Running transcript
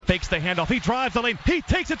fakes the handoff. He drives the lane. He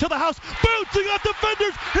takes it to the house. Bouncing off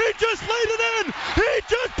defenders. He just laid it in. He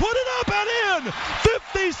just put it up and in.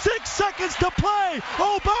 56 seconds to play.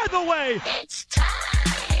 Oh, by the way, It's time.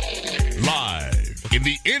 Live in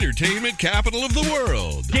the entertainment capital of the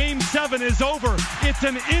world. Game 7 is over. It's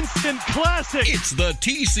an instant classic. It's the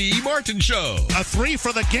T.C. Martin Show. A 3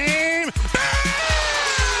 for the game.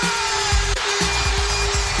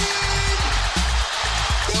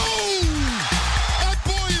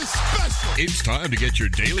 It's time to get your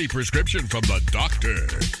daily prescription from the doctor,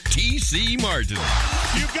 T.C. Martin.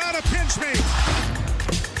 You gotta pinch me.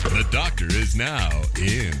 The doctor is now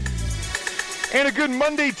in. And a good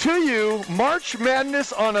Monday to you. March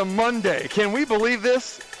Madness on a Monday. Can we believe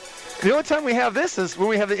this? The only time we have this is when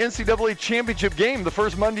we have the NCAA championship game, the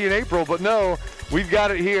first Monday in April. But no, we've got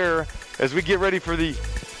it here as we get ready for the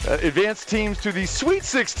advanced teams to the Sweet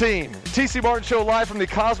 16. T.C. Martin Show live from the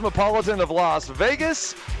Cosmopolitan of Las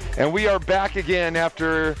Vegas. And we are back again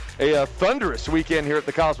after a thunderous weekend here at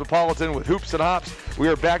the Cosmopolitan with Hoops and Hops. We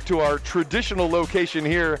are back to our traditional location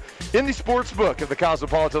here in the Sportsbook at the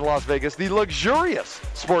Cosmopolitan Las Vegas, the luxurious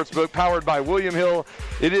Sportsbook powered by William Hill.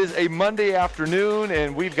 It is a Monday afternoon,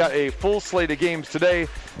 and we've got a full slate of games today.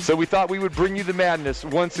 So we thought we would bring you the madness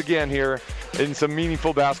once again here in some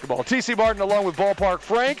meaningful basketball. T.C. Martin along with Ballpark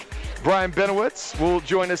Frank. Brian Benowitz will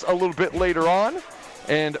join us a little bit later on.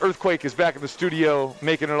 And Earthquake is back in the studio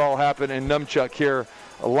making it all happen, and Numchuck here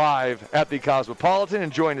live at the Cosmopolitan.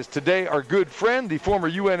 And join us today, our good friend, the former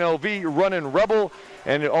UNLV Runnin Rebel,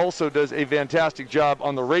 and it also does a fantastic job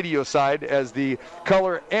on the radio side as the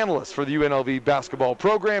color analyst for the UNLV basketball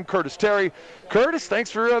program, Curtis Terry. Curtis, thanks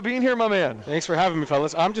for being here, my man. Thanks for having me,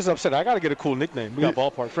 fellas. I'm just upset. I got to get a cool nickname. We got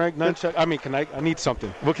Ballpark Frank, Nunchuck. I mean, I need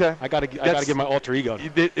something. Okay. I got to get my alter ego to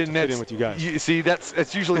fit in with you guys. You see,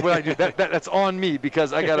 that's usually what I do. That's on me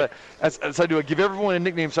because I got to, as I do, I give everyone a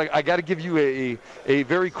nickname, so I got to give you a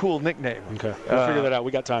very cool nickname. Okay. We'll figure that out.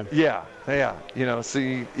 We got time. Yeah. You know,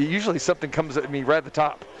 see, usually something comes at me right at the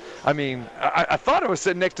top. I mean, I thought I was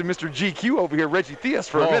sitting next to Mr. GQ over here, Reggie Theus,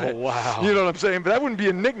 for a minute. Oh, wow. You know what I'm saying? But that wouldn't be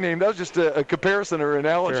a nickname. That was just a comparison or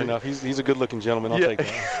analogy. Fair enough. He's a good-looking gentleman. I'll take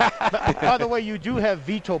that. By the way, you do have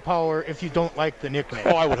veto power if you don't like the nickname.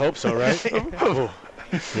 Oh, I would hope so, right?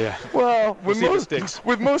 Yeah. Well, with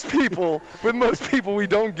most people, we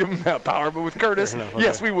don't give them that power. But with Curtis, okay.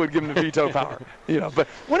 Yes, we would give him the veto power. You know, but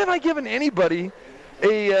when have I given anybody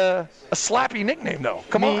a slappy nickname though?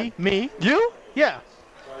 Come on. Me? You? Yeah.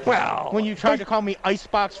 Well, when you tried to call me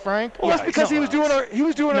Icebox Frank. Well, that's because he was doing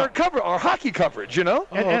our hockey coverage, you know.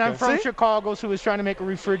 And I'm from Chicago, so he was trying to make a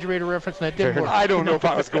refrigerator reference, and that didn't work. I don't know if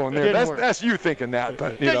I was going there. That's you thinking that,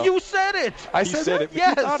 but you said it. I said it.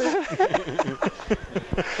 Yes.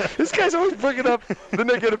 This guy's always bringing up the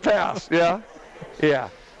negative past. Yeah.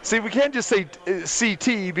 See, we can't just say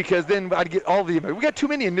CT because then I'd get all the. We got too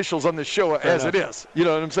many initials on this show as it is. You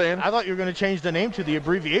know what I'm saying? I thought you were going to change the name to the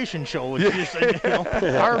abbreviation show. Just,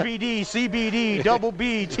 RVD, CBD, Double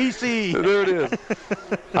B, TC. There it is.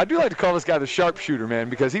 I do like to call this guy the sharpshooter, man,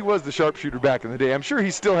 because he was the sharpshooter back in the day. I'm sure he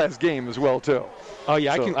still has game as well, too. Oh,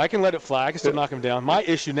 yeah, so, I can let it fly. I can still knock him down. My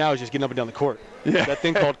issue now is just getting up and down the court. Yeah. That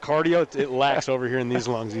thing called cardio, it lacks over here in these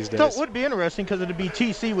lungs these days. So it would be interesting because it would be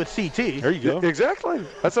TC with CT. There you go. Exactly.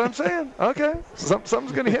 That's what I'm saying. Okay.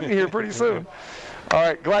 Something's going to hit me here pretty soon. All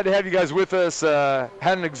right. Glad to have you guys with us.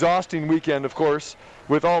 Had an exhausting weekend, of course,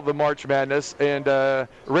 with all the March Madness. And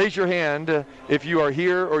raise your hand if you are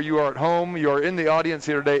here or you are at home, you are in the audience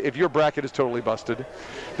here today, if your bracket is totally busted.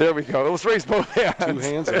 There we go. Let's raise both hands. 2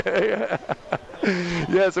 hands.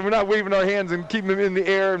 Yes, and we're not waving our hands and keeping them in the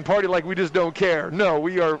air and party like we just don't care. No,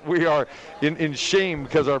 we are in shame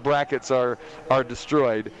because our brackets are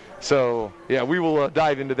destroyed. So, yeah, we will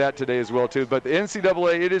dive into that today as well, too. But the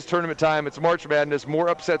NCAA, it is tournament time. It's March Madness, more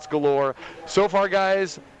upsets galore. So far,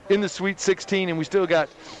 guys, in the Sweet 16, and we still got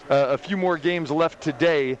a few more games left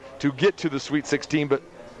today to get to the Sweet 16. But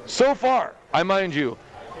so far, I mind you,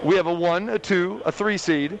 we have a 1, a 2, a 3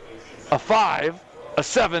 seed, a 5, a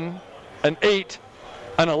 7, an 8,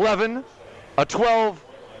 an 11, a 12,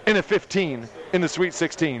 and a 15 in the Sweet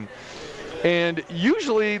 16. And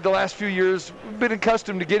usually the last few years, we've been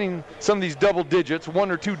accustomed to getting some of these double digits, 1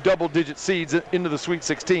 or 2 double-digit seeds into the Sweet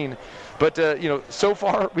 16. But, so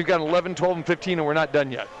far we've got 11, 12, and 15, and we're not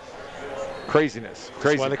done yet. Craziness.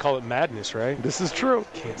 That's why they call it madness, right? This is true.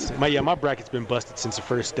 Can't say. My bracket's been busted since the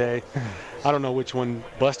first day. I don't know which one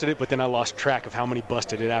busted it, but then I lost track of how many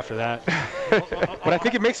busted it after that. But I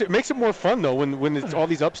think it makes it more fun though when it's all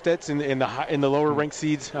these upsets and the lower ranked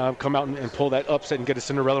seeds come out and pull that upset and get a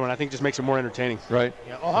Cinderella one. I think it just makes it more entertaining. Right.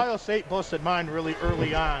 Yeah, Ohio State busted mine really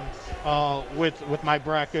early on, with my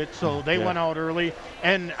bracket, so they went out early.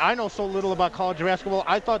 And I know so little about college basketball.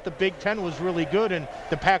 I thought the Big Ten was really good, and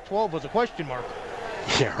the Pac-12 was a question mark.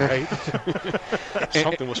 Yeah, right.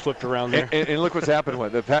 Something was flipped around there. And look what's happened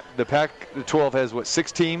with the Pac-12 has,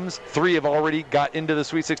 6 teams? 3 have already got into the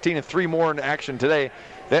Sweet 16, and 3 more in action today.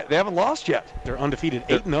 They haven't lost yet. They're undefeated,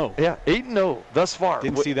 8-0. Yeah, 8-0 thus far.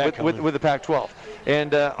 Didn't see that coming. With the Pac-12.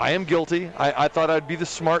 And I am guilty. I thought I'd be the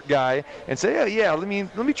smart guy and say, let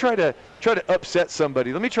me try to upset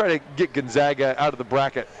somebody. Let me try to get Gonzaga out of the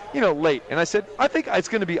bracket, late. And I said, I think it's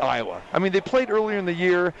going to be Iowa. I mean, they played earlier in the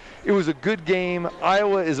year. It was a good game.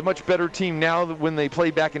 Iowa is a much better team now than when they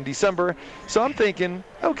played back in December. So I'm thinking,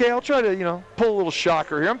 okay, I'll try to, pull a little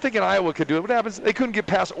shocker here. I'm thinking Iowa could do it. What happens? They couldn't get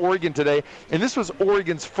past Oregon today, and this was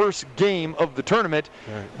Oregon's first game of the tournament.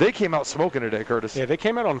 Right. They came out smoking today, Curtis. Yeah, they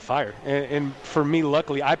came out on fire. And for me,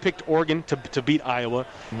 luckily, I picked Oregon to beat Iowa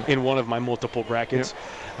in one of my multiple brackets.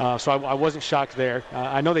 Yep. So I wasn't shocked there.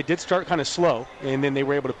 I know they did start kind of slow, and then they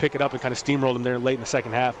were able to pick it up and kind of steamroll them there late in the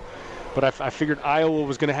second half. But I figured Iowa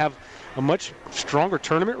was going to have a much stronger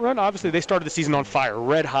tournament run. Obviously, they started the season on fire,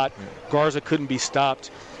 red hot. Garza couldn't be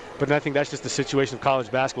stopped. But I think that's just the situation of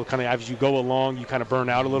college basketball. Kind of as you go along, you kind of burn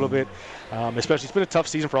out a little bit. Especially, it's been a tough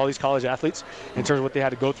season for all these college athletes in terms of what they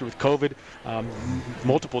had to go through with COVID.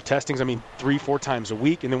 Multiple testings, 3-4 times a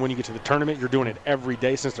week. And then when you get to the tournament, you're doing it every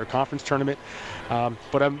day since their conference tournament.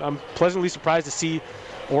 But I'm pleasantly surprised to see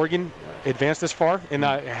Oregon advanced this far, and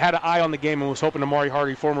I had an eye on the game and was hoping Amari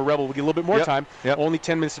Hardy, former Rebel, would get a little bit more time. Yep. Only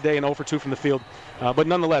 10 minutes a day and 0 for 2 from the field. But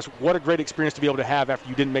nonetheless, what a great experience to be able to have after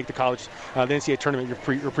you didn't make the NCAA tournament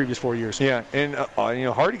your previous 4 years. Yeah, and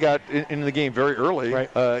Hardy got into the game very early,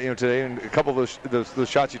 right. Today, and a couple of those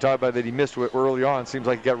shots you talked about that he missed early on, seems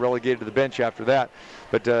like he got relegated to the bench after that.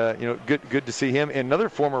 But good to see him. And another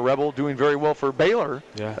former Rebel doing very well for Baylor,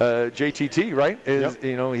 JTT, right?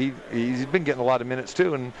 He's been getting a lot of minutes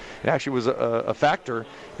too, and it actually was a factor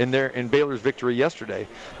in Baylor's victory yesterday.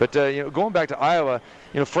 But going back to Iowa,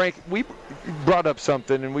 Frank, we brought up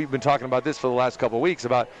something, and we've been talking about this for the last couple of weeks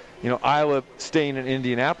about Iowa staying in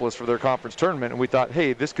Indianapolis for their conference tournament, and we thought,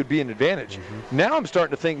 hey, this could be an advantage. Mm-hmm. Now I'm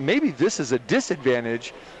starting to think maybe this is a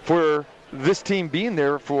disadvantage for this team being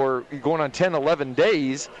there for going on 10, 11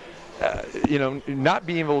 days, not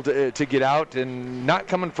being able to get out and not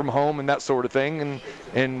coming from home and that sort of thing.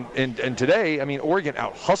 And today, Oregon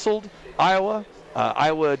out-hustled Iowa.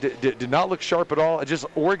 Iowa did not look sharp at all.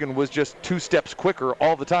 Oregon was just 2 steps quicker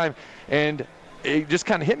all the time. And it just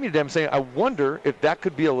kind of hit me today. I'm saying, I wonder if that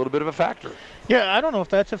could be a little bit of a factor. Yeah, I don't know if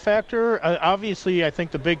that's a factor. Obviously, I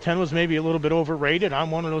think the Big Ten was maybe a little bit overrated. I'm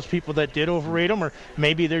one of those people that did overrate them, or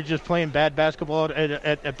maybe they're just playing bad basketball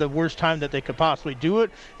at the worst time that they could possibly do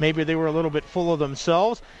it. Maybe they were a little bit full of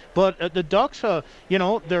themselves. But the Ducks,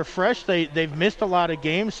 they're fresh. They've missed a lot of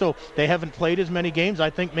games, so they haven't played as many games. I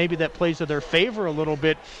think maybe that plays to their favor a little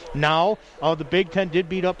bit now. The Big Ten did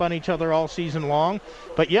beat up on each other all season long.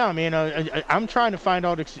 But, yeah, I'm trying to find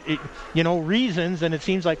out, reasons, and it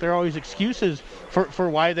seems like there are always excuses for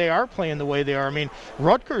why they are playing the way they are.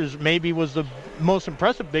 Rutgers maybe was the most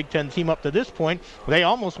impressive Big Ten team up to this point. They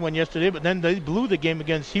almost won yesterday, but then they blew the game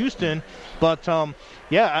against Houston. But,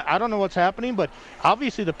 I don't know what's happening, but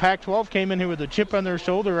obviously the Pac-12 came in here with a chip on their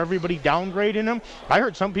shoulder, everybody downgrading them. I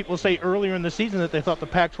heard some people say earlier in the season that they thought the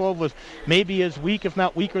Pac-12 was maybe as weak, if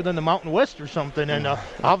not weaker, than the Mountain West or something, and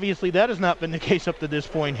obviously that has not been the case up to this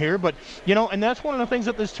point here. But, and that's one of the things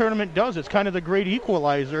that this tournament does. It's kind of the great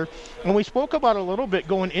equalizer, and we spoke about it a little bit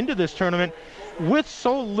going into this tournament. With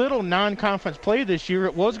so little non-conference play this year,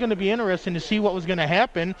 it was going to be interesting to see what was going to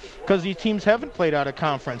happen because these teams haven't played out of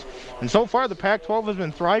conference. And so far, the Pac-12 has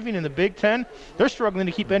been thriving, and the Big Ten, they're struggling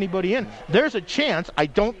to keep anybody in. There's a chance, I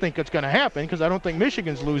don't think it's going to happen because I don't think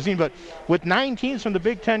Michigan's losing, but with 9 teams from the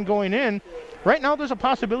Big Ten going in, right now there's a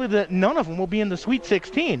possibility that none of them will be in the Sweet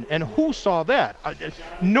 16. And who saw that?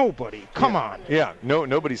 Nobody. Come on. Yeah,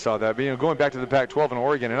 nobody saw that. But, going back to the Pac-12 and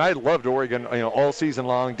Oregon, and I loved Oregon, all season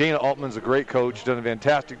long. Dana Altman's a great coach, done a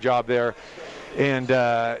fantastic job there. And,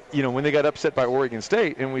 when they got upset by Oregon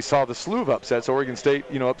State, and we saw the slew of upsets, Oregon State,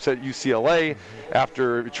 upset UCLA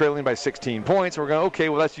after trailing by 16 points. We're going, okay,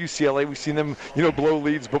 well, that's UCLA. We've seen them, blow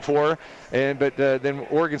leads before. But then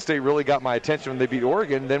Oregon State really got my attention when they beat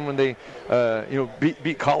Oregon. Then when they,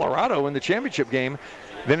 beat Colorado in the championship game,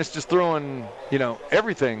 then it's just throwing,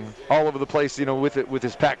 everything all over the place, with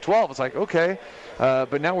his Pac-12. It's like, okay.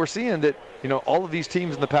 But now we're seeing that, all of these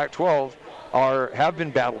teams in the Pac-12 have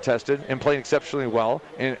been battle-tested and playing exceptionally well.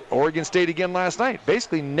 And Oregon State again last night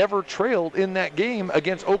basically never trailed in that game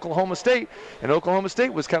against Oklahoma State. And Oklahoma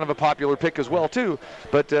State was kind of a popular pick as well, too.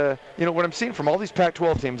 But, what I'm seeing from all these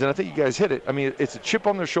Pac-12 teams, and I think you guys hit it, I mean, it's a chip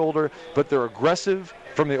on their shoulder, but they're aggressive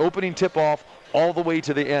from the opening tip-off all the way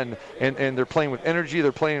to the end, and they're playing with energy,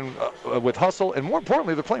 they're playing with hustle, and more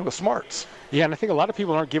importantly, they're playing with smarts. Yeah, and I think a lot of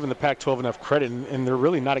people aren't giving the Pac-12 enough credit, and they're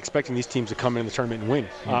really not expecting these teams to come in the tournament and win,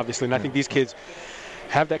 obviously. And I think these kids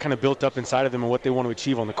have that kind of built up inside of them and what they want to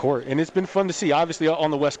achieve on the court. And it's been fun to see. Obviously,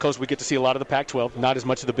 on the West Coast, we get to see a lot of the Pac-12, not as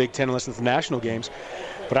much of the Big Ten unless it's the national games.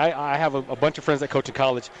 But I have a bunch of friends that coach in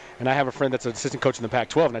college, and I have a friend that's an assistant coach in the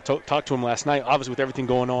Pac-12, and I talked to him last night, obviously with everything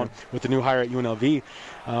going on with the new hire at UNLV.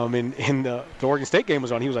 And the Oregon State game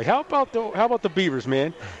was on. He was like, how about the Beavers,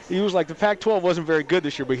 man? He was like, the Pac-12 wasn't very good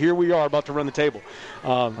this year, but here we are about to run the table.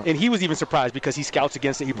 And he was even surprised because he scouts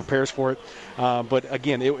against it, he prepares for it. But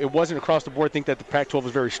again, it wasn't across the board. I think that the Pac-12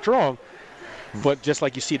 was very strong. But just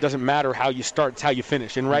like you see, it doesn't matter how you start, it's how you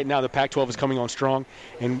finish. And right now the Pac-12 is coming on strong.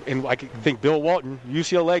 And I think Bill Walton,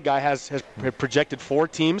 UCLA guy, has projected 4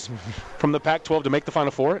 teams from the Pac-12 to make the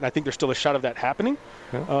Final Four. And I think there's still a shot of that happening.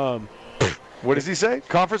 What does he say?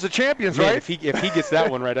 Conference of Champions, man, right? If he gets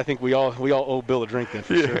that one right, I think we all owe Bill a drink then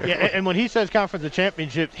for sure. Yeah, and when he says Conference of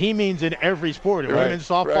Championships, he means in every sport, right, women's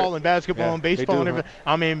softball and basketball and baseball and everything.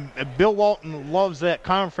 I mean, Bill Walton loves that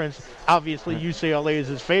conference. Obviously, UCLA is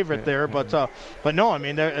his favorite there, but no, I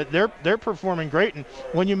mean they're performing great. And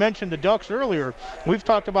when you mentioned the Ducks earlier, we've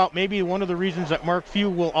talked about maybe one of the reasons that Mark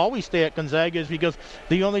Few will always stay at Gonzaga is because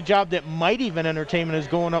the only job that might even entertain is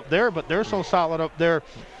going up there, but they're so solid up there.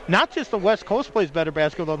 Not just the West Coast plays better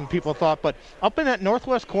basketball than people thought, but up in that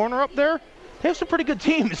northwest corner up there, they have some pretty good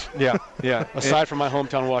teams. Yeah. Aside from my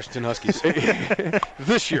hometown Washington Huskies.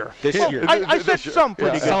 This year. I said some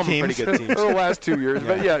pretty good teams. The last 2 years,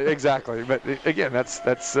 but yeah, exactly. But again, that's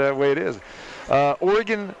the way it is.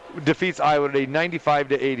 Oregon defeats Iowa today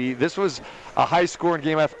 95-80. This was a high-scoring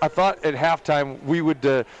game. I thought at halftime we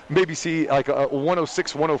would maybe see like a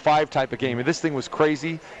 106-105 type of game. And this thing was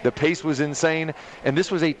crazy. The pace was insane. And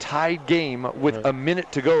this was a tied game with a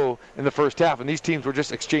minute to go in the first half. And these teams were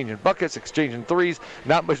just exchanging buckets, exchanging threes.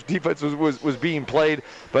 Not much defense was being played,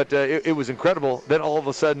 but it was incredible. Then all of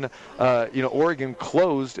a sudden, Oregon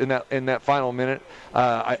closed in that final minute.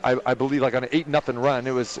 I believe like on an 8-0 run.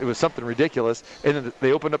 It was something ridiculous. And then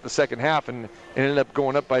they opened up the second half and ended up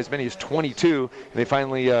going up by as many as 22. And they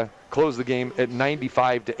finally closed the game at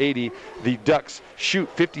 95-80. The Ducks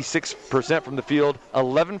shoot 56% from the field,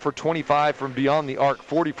 11 for 25 from beyond the arc,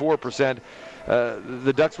 44%.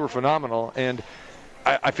 The Ducks were phenomenal. And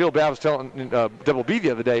I feel bad. I was telling Double B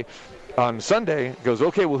the other day, on Sunday, goes,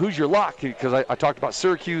 okay, well, who's your lock? Because I talked about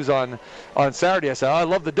Syracuse on Saturday. I said, I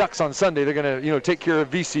love the Ducks on Sunday. They're going to, take care of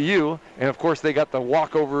VCU. And, of course, they got the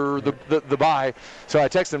walk over the bye. So I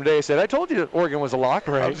texted them today. I said, I told you Oregon was a lock.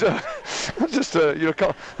 Right. Just a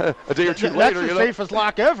day or two later. That's the safest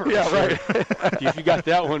lock ever. Yeah, right. If you got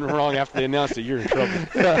that one wrong after they announced it, you're in trouble.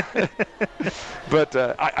 Yeah. But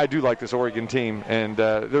I do like this Oregon team, and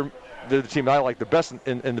they're the team that I like the best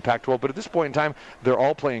in the Pac-12, but at this point in time, they're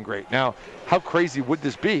all playing great. Now, how crazy would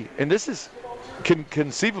this be? And this can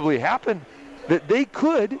conceivably happen, that they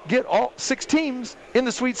could get all 6 teams in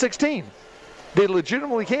the Sweet 16. They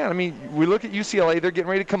legitimately can. I mean, we look at UCLA. They're getting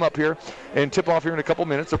ready to come up here and tip off here in a couple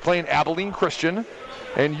minutes. They're playing Abilene Christian,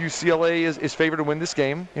 and UCLA is favored to win this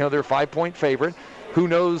game. They're a 5-point favorite. Who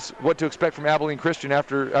knows what to expect from Abilene Christian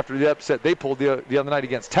after the upset they pulled the other night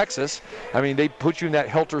against Texas. I mean, they put you in that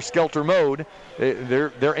helter-skelter mode.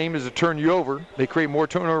 Their aim is to turn you over. They create more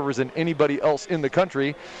turnovers than anybody else in the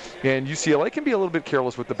country. And UCLA can be a little bit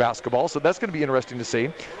careless with the basketball, so that's going to be interesting to see.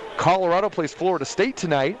 Colorado plays Florida State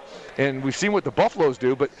tonight, and we've seen what the Buffaloes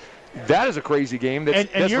do, but that is a crazy game.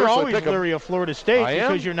 And you're always leery of Florida State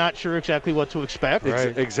because you're not sure exactly what to expect.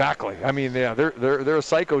 Right. Exactly. I mean, yeah, they're a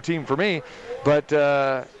psycho team for me. But,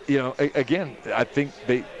 again, I think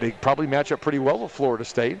they probably match up pretty well with Florida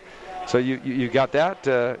State. So you got that,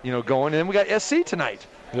 going. And then we got SC tonight.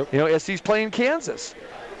 Yep. SC's playing Kansas.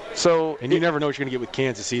 And you never know what you're going to get with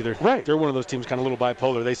Kansas either. Right. They're one of those teams kind of a little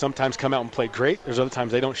bipolar. They sometimes come out and play great. There's other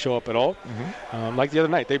times they don't show up at all. Mm-hmm. Like the other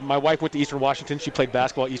night. My wife went to Eastern Washington. She played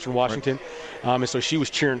basketball at Eastern Washington. Right. And so she was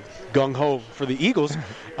cheering gung-ho for the Eagles.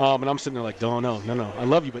 And I'm sitting there like, no. I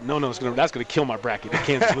love you, but no, that's going to kill my bracket if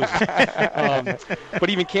Kansas loses. But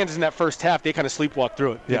even Kansas in that first half, they kind of sleepwalked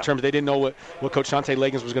through it. In terms of they didn't know what Coach Shante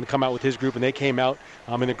Legans was going to come out with his group, and they came out.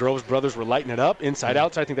 And the Groves brothers were lighting it up inside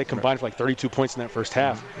out. So I think they combined for like 32 points in that first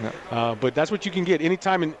half. But that's what you can get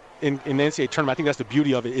anytime. And in the NCAA tournament, I think that's the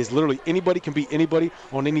beauty of it, is literally anybody can beat anybody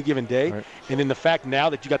on any given day. Right. And then the fact now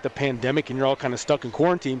that you got the pandemic and you're all kind of stuck in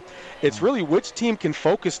quarantine, it's really which team can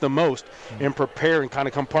focus the most and prepare and kind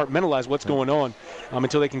of compartmentalize what's going on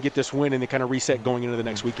until they can get this win and they kind of reset going into the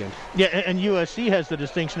next weekend. Yeah, and USC has the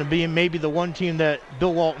distinction of being maybe the one team that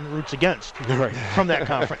Bill Walton roots against from that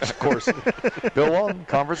conference. Of course. Bill Walton,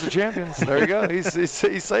 Conference of Champions. There you go. He's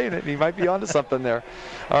saying it. He might be onto something there.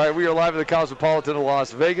 All right, we are live at the Cosmopolitan of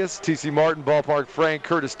Las Vegas. T.C. Martin, Ballpark Frank,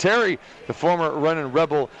 Curtis Terry, the former Runnin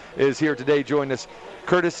Rebel, is here today joining us.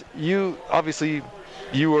 Curtis, you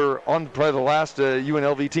were on probably the last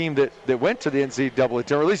UNLV team that went to the NCAA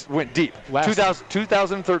tournament, or at least went deep.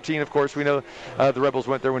 2013, of course, we know the Rebels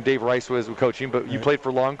went there when Dave Rice was coaching, but you played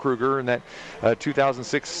for Kevin Kruger in that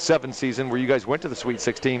 2006-07 season where you guys went to the Sweet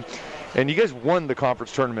 16, and you guys won the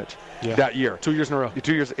conference tournament that year. 2 years in a row.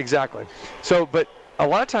 2 years, exactly. So, but a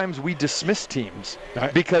lot of times we dismiss teams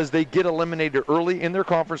because they get eliminated early in their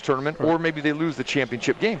conference tournament, or maybe they lose the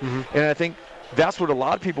championship game. And I think that's what a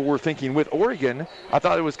lot of people were thinking with Oregon. I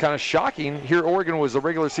thought it was kind of shocking. Here, Oregon was the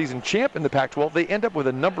regular season champ in the Pac-12. They end up with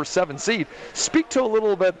a number 7 seed. Speak to a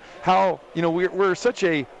little bit how, we're such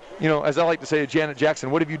a, as I like to say to Janet Jackson,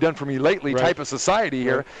 what have you done for me lately type of society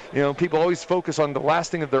here. People always focus on the last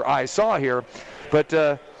thing that their eyes saw here.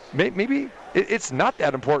 But maybe it's not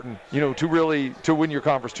that important, to win your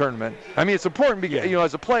conference tournament. I mean, it's important because,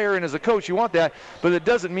 as a player and as a coach, you want that, but it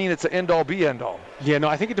doesn't mean it's an end-all, be-end-all. Yeah, no,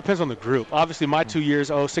 I think it depends on the group. Obviously, my 2 years,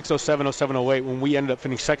 06, 07, 07, 08, when we ended up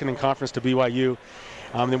finishing second in conference to BYU,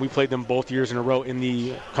 then we played them both years in a row in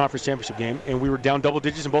the conference championship game, and we were down double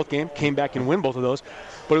digits in both games, came back and win both of those.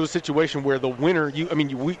 But it was a situation where the winner,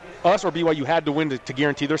 us or BYU had to win to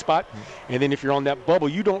guarantee their spot. And then if you're on that bubble,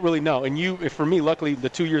 you don't really know. And for me, luckily, the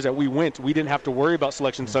 2 years that we went, we didn't have to worry about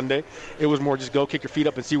Selection Sunday. It was more just go kick your feet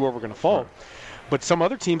up and see where we're going to fall. But some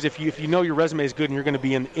other teams, if you know your resume is good and you're going to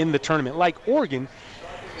be in the tournament, like Oregon,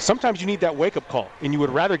 sometimes you need that wake-up call, and you would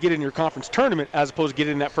rather get in your conference tournament as opposed to get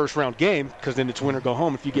in that first-round game, because then it's win or go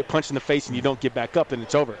home. If you get punched in the face and you don't get back up, then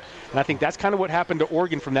it's over. And I think that's kind of what happened to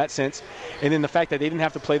Oregon from that sense. And then the fact that they didn't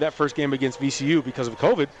have to play that first game against VCU because of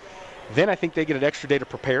COVID, then I think they get an extra day to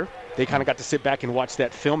prepare. They kind of got to sit back and watch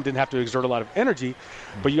that film, didn't have to exert a lot of energy.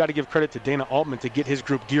 But you got to give credit to Dana Altman to get his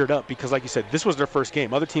group geared up because, like you said, this was their first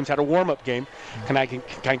game. Other teams had a warm-up game. Can I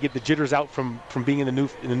get the jitters out from being in the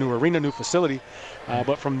new arena, new facility?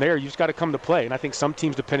 But from there, you just got to come to play. And I think some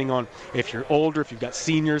teams, depending on if you're older, if you've got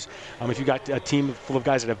seniors, if you've got a team full of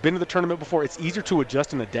guys that have been to the tournament before, it's easier to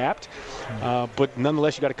adjust and adapt. But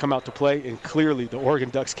nonetheless, you got to come out to play. And clearly, the Oregon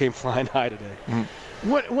Ducks came flying high today.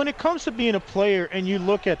 When it comes to being a player and you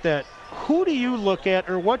look at that, who do you look at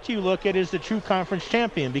or what do you look at as the true conference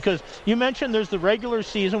champion? Because you mentioned there's the regular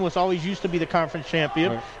season, which always used to be the conference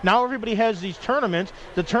champion. Right. Now everybody has these tournaments.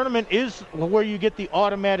 The tournament is where you get the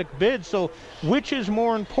automatic bid. So which is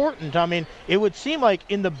more important? I mean, it would seem like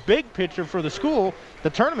in the big picture for the school, the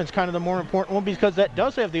tournament's kind of the more important one because that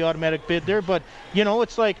does have the automatic bid there. But,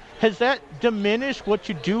 it's like, has that diminished what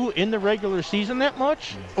you do in the regular season that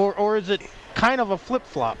much? Or is it kind of a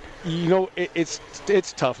flip-flop?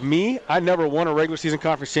 It's tough. Me, I never won a regular season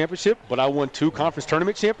conference championship, but I won 2 conference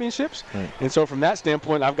tournament championships. Right. And so from that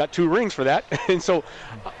standpoint, I've got 2 rings for that. And so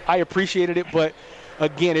I appreciated it. But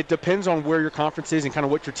again, it depends on where your conference is and kind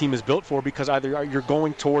of what your team is built for, because either you're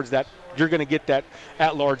going towards that, you're going to get that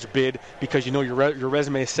at-large bid because your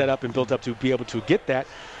resume is set up and built up to be able to get that.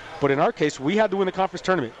 But in our case, we had to win the conference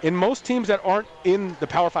tournament. In most teams that aren't in the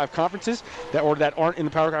Power 5 conferences, that aren't in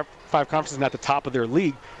the Power 5 conferences and at the top of their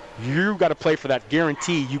league, you got to play for that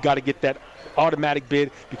guarantee. You got to get that automatic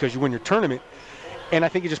bid because you win your tournament. And I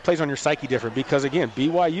think it just plays on your psyche different because, again,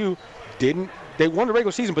 BYU they won the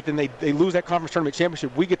regular season, but then they lose that conference tournament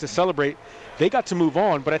championship. We get to celebrate. They got to move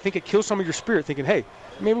on, but I think it kills some of your spirit thinking, hey,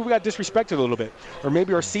 maybe we got disrespected a little bit, or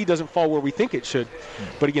maybe our seed doesn't fall where we think it should.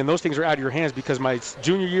 But again, those things are out of your hands because my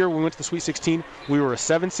junior year, when we went to the Sweet 16, we were a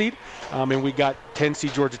 7 seed, and we got 10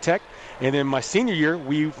 seed Georgia Tech. And then my senior year,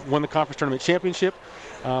 we won the conference tournament championship.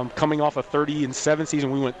 Coming off a 30-7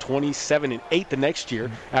 season, we went 27-8 the next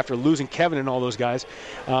year after losing Kevin and all those guys,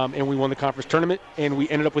 and we won the conference tournament, and we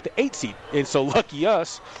ended up with the 8 seed. And so lucky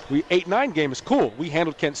us, 8-9 game is cool. We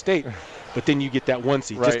handled Kent State. but then you get that 1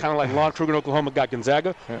 seed. Just kind of like Lon Kruger in Oklahoma got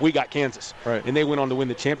Gonzaga, we got Kansas. And they went on to win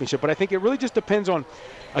the championship. But I think it really just depends on,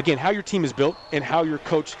 again, how your team is built and how your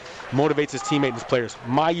coach motivates his teammates and his players.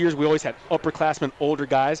 My years, we always had upperclassmen, older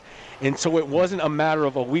guys, and so it wasn't a matter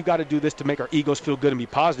of, we've got to do this to make our egos feel good and be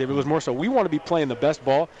positive. It was more so we want to be playing the best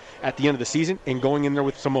ball at the end of the season and going in there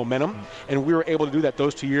with some momentum, and we were able to do that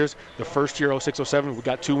those 2 years. The first year, 06-07, we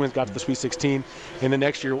got 2 wins, got to the Sweet 16, and the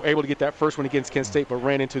next year we were able to get that first one against Kent State, but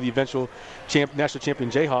ran into the eventual national champion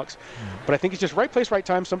Jayhawks. But I think it's just right place, right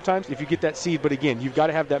time sometimes if you get that seed, but again, you've got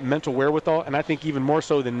to have that mental wherewithal, and I think even more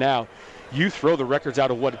so than now, you throw the records out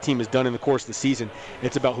of what a team has done in the course of the season.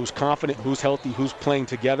 It's about who's confident, who's healthy, who's playing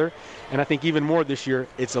together. And I think even more this year,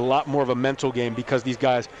 it's a lot more of a mental game because these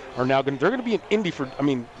guys are now they're going to be in Indy for,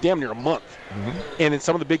 damn near a month. And in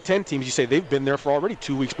some of the Big Ten teams, you say they've been there for already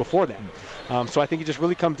 2 weeks before that. So I think it just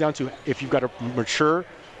really comes down to if you've got a mature,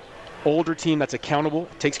 older team that's accountable,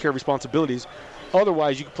 takes care of responsibilities.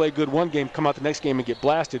 Otherwise, you can play a good one game, come out the next game and get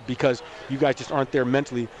blasted because you guys just aren't there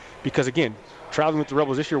mentally. Because, again, traveling with the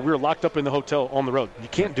Rebels this year, we were locked up in the hotel on the road. You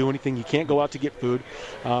can't do anything. You can't go out to get food.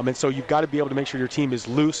 And so you've got to be able to make sure your team is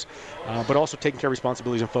loose, but also taking care of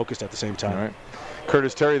responsibilities and focused at the same time. All right.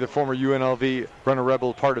 Curtis Terry, the former UNLV Runner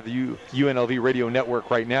Rebel, part of the UNLV radio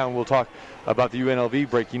network right now. And we'll talk about the UNLV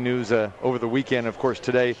breaking news over the weekend, of course,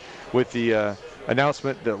 today with the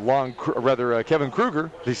announcement that Kevin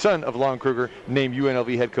Kruger, the son of Lon Kruger, named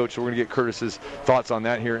UNLV head coach. So we're going to get Curtis's thoughts on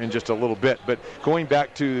that here in just a little bit. But going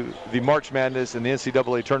back to the March Madness and the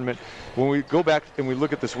NCAA tournament, when we go back and we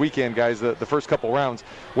look at this weekend, guys, the first couple rounds,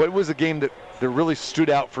 what was a game that really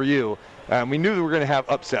stood out for you? We knew that we were going to have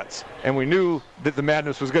upsets, and we knew that the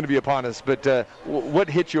madness was going to be upon us. But what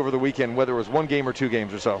hit you over the weekend, whether it was 1 game or 2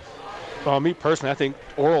 games or so? Me personally, I think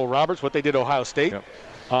Oral Roberts, what they did to Ohio State. Yep.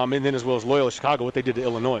 And then as well as Loyola Chicago, what they did to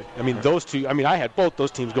Illinois. Those two, I had both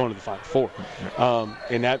those teams going to the Final Four.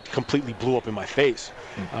 And that completely blew up in my face.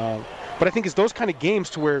 But I think it's those kind of games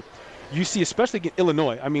to where you see, especially against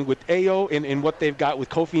Illinois, with Ayo and what they've got with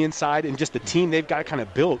Kofi inside and just the team they've got kind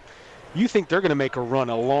of built, you think they're going to make a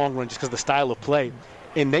long run just because of the style of play.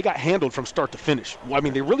 And they got handled from start to finish.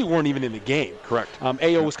 They really weren't even in the game. Correct.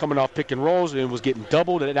 Ayo was coming off pick and rolls and was getting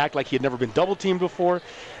doubled, and it acted like he had never been double-teamed before.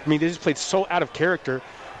 They just played so out of character.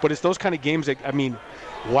 But it's those kind of games that,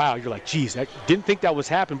 wow, you're like, geez, I didn't think that was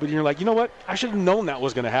happening. But you're like, you know what? I should have known that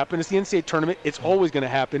was going to happen. It's the NCAA tournament. It's always going to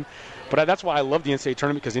happen. But that's why I love the NCAA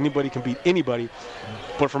tournament, because anybody can beat anybody.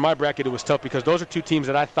 But for my bracket, it was tough because those are two teams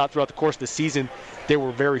that I thought throughout the course of the season, they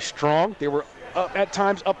were very strong. They were at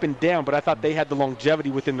times up and down, but I thought they had the longevity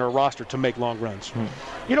within their roster to make long runs.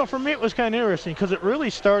 For me, it was kind of interesting because it really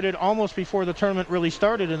started almost before the tournament really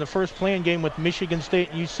started in the first playing game with Michigan State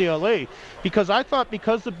and UCLA, because I thought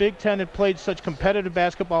because the Big Ten had played such competitive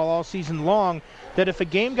basketball all season long, that if a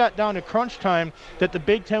game got down to crunch time, that the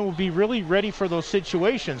Big Ten would be really ready for those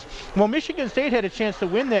situations. Well, Michigan State had a chance to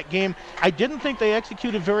win that game. I didn't think they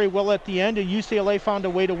executed very well at the end, and UCLA found a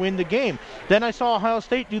way to win the game. Then I saw Ohio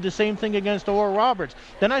State do the same thing against Oral Roberts.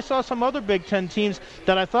 Then I saw some other Big Ten teams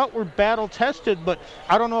that I thought were battle-tested, but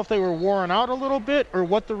I don't know if they were worn out a little bit or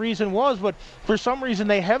what the reason was, but for some reason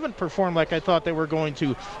they haven't performed like I thought they were going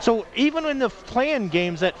to. So even in the play-in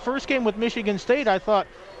games, that first game with Michigan State, I thought,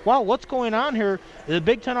 wow, what's going on here? The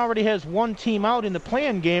Big Ten already has one team out in the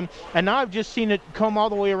play-in game, and now I've just seen it come all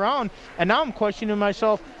the way around, and now I'm questioning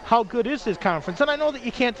myself, how good is this conference? And I know that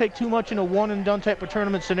you can't take too much in a one-and-done type of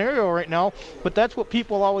tournament scenario right now, but that's what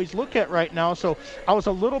people always look at right now, so I was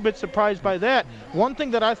a little bit surprised by that. One thing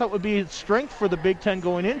that I thought would be strength for the Big Ten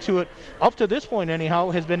going into it, up to this point anyhow,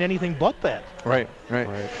 has been anything but that. Right.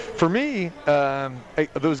 For me,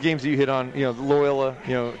 those games that you hit on, Loyola,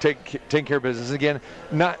 taking care of business. Again,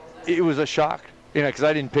 it was a shock, because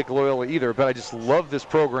I didn't pick Loyola either, but I just love this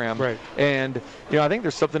program. Right. And, I think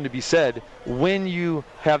there's something to be said when you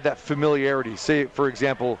have that familiarity. Say, for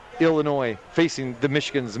example, Illinois facing the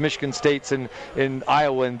Michigans, the Michigan States, and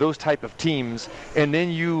Iowa, and those type of teams, and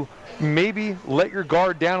then you maybe let your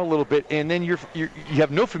guard down a little bit, and then you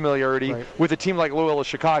have no familiarity with a team like Loyola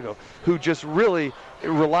Chicago, who just really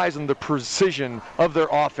relies on the precision of their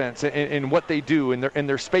offense and what they do and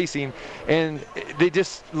their spacing, and they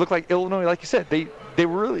just look like Illinois, like you said, they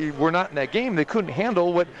really were not in that game. They couldn't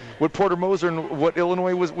handle what Porter Moser and what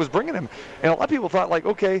Illinois was bringing them. And a lot of people thought, like,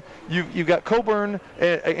 okay, you've got Coburn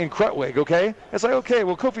and Krutwig, okay? It's like, okay,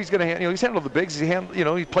 well, Kofi's going to he's handled the bigs.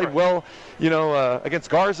 He played well, against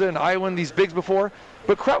Garza and Iowa and these bigs before.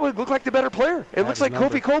 But Krutwig looked like the better player. It looks like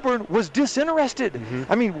Kofi Coburn was disinterested.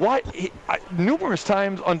 Numerous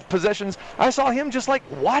times on possessions, I saw him just like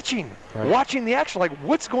watching the action, like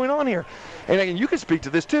what's going on here. And you can speak to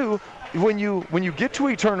this too. When you get to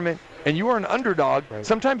a tournament and you are an underdog,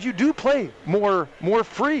 sometimes you do play more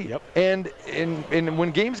free. Yep. And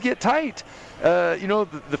when games get tight,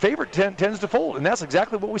 the favorite tends to fold, and that's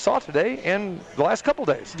exactly what we saw today and the last couple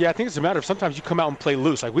days. Yeah, I think it's a matter of sometimes you come out and play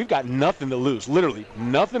loose. Like, we've got nothing to lose, literally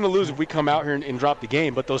nothing to lose if we come out here and drop the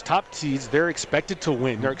game. But those top seeds, they're expected to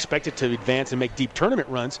win. They're expected to advance and make deep tournament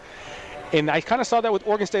runs. And I kind of saw that with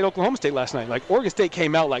Oregon State, Oklahoma State last night. Like, Oregon State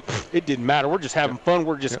came out like, it didn't matter. We're just having fun.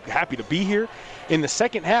 We're just happy to be here. In the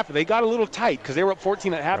second half, they got a little tight because they were up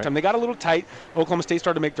 14 at halftime. They got a little tight. Oklahoma State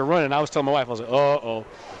started to make their run, and I was telling my wife, I was like, uh-oh.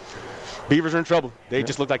 Beavers are in trouble. They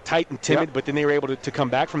just looked like tight and timid, but then they were able to come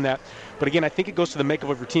back from that. But again, I think it goes to the makeup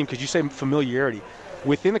of your team because you say familiarity.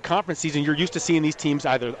 Within the conference season, you're used to seeing these teams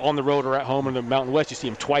either on the road or at home in the Mountain West. You see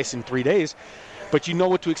them twice in 3 days. But you know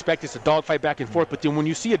what to expect. It's a dogfight back and forth. But then when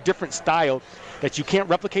you see a different style that you can't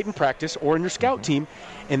replicate in practice or in your scout team,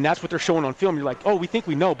 and that's what they're showing on film, you're like, oh, we think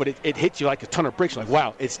we know, but it hits you like a ton of bricks. You're like,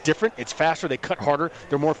 wow, it's different. It's faster. They cut harder.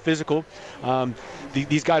 They're more physical.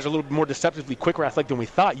 These guys are a little bit more deceptively quicker athletic than we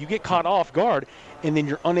thought. You get caught off guard, and then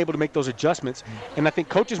you're unable to make those adjustments. And I think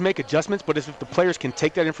coaches make adjustments, but if the players can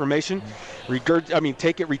take that information,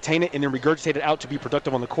 take it, retain it, and then regurgitate it out to be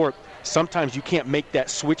productive on the court, sometimes you can't make that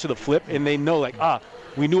switch of the flip, and they know, like,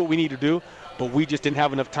 we knew what we need to do, but we just didn't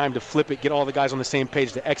have enough time to flip it, get all the guys on the same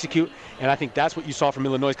page to execute. And I think that's what you saw from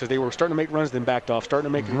Illinois because they were starting to make runs, then backed off, starting to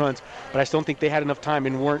make runs. But I still don't think they had enough time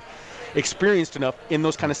and weren't experienced enough in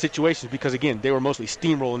those kind of situations because, again, they were mostly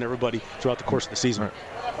steamrolling everybody throughout the course of the season. Right.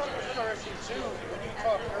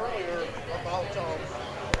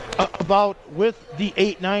 About with the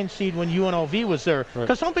 8-9 seed when UNLV was there.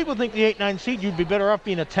 Because some people think the 8-9 seed, you'd be better off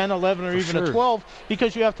being a 10, 11, or even a 12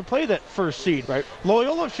 because you have to play that first seed. Right.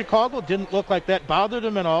 Loyola Chicago didn't look like that bothered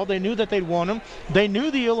them at all. They knew that they'd won them. They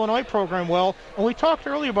knew the Illinois program well. And we talked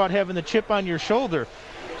earlier about having the chip on your shoulder.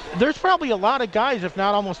 There's probably a lot of guys, if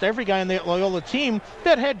not almost every guy in the Loyola team,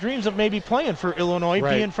 that had dreams of maybe playing for Illinois,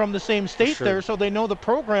 being from the same state there, so they know the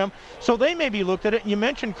program. So they maybe looked at it. And you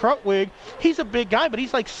mentioned Krutwig. He's a big guy, but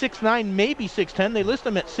he's like 6'9", maybe 6'10". They list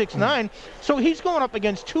him at 6'9". So he's going up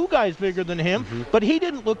against two guys bigger than him, but he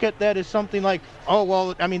didn't look at that as something like, oh,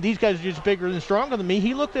 well, I mean, these guys are just bigger and stronger than me.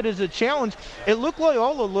 He looked at it as a challenge. It looked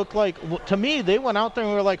Loyola looked like, to me, they went out there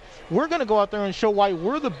and were like, we're going to go out there and show why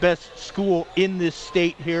we're the best school in this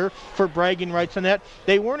state here for bragging rights and that.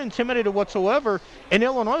 They weren't intimidated whatsoever, and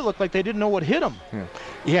Illinois looked like they didn't know what hit them.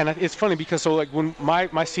 Yeah, and it's funny because when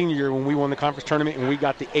my senior year, when we won the conference tournament and we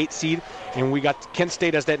got the 8 seed and we got Kent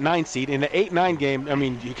State as that 9 seed, in the 8-9 game, I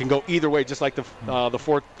mean, you can go either way, just like the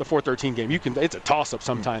 4-13 game. It's a toss-up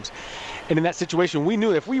sometimes. And in that situation, we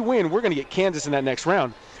knew if we win, we're going to get Kansas in that next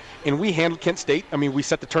round. And we handled Kent State. I mean, we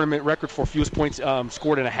set the tournament record for fewest points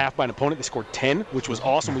scored in a half by an opponent. They scored 10, which was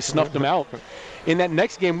awesome. We snuffed them out. In that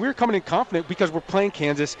next game, we were coming in confident because we're playing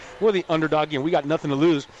Kansas. We're the underdog, and we got nothing to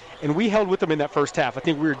lose. And we held with them in that first half. I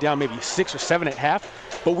think we were down maybe 6 or 7 at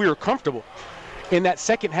half, but we were comfortable. In that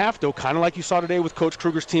second half, though, kind of like you saw today with Coach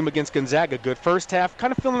Kruger's team against Gonzaga, good first half,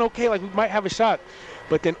 kind of feeling okay, like we might have a shot.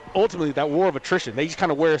 But then ultimately that war of attrition, they just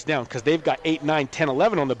kind of wear us down because they've got 8, 9, 10,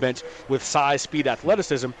 11 on the bench with size, speed,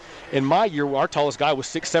 athleticism. In my year, our tallest guy was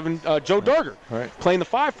 6'7", Joe Darger, playing the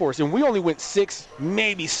 5 for us, and we only went 6,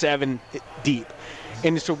 maybe 7 deep.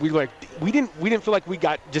 And so we didn't feel like we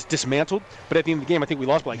got just dismantled. But at the end of the game, I think we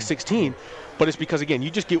lost by like 16. But it's because, again,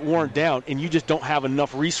 you just get worn down and you just don't have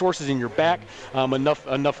enough resources in your back, enough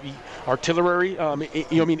artillery,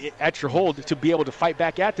 at your hold to be able to fight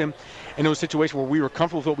back at them. And it was a situation where we were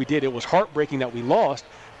comfortable with what we did. It was heartbreaking that we lost.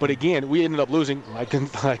 But again, we ended up losing, like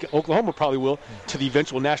Oklahoma probably will, to the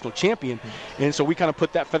eventual national champion. And so we kind of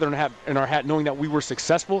put that feather in our hat knowing that we were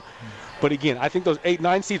successful. But again, I think those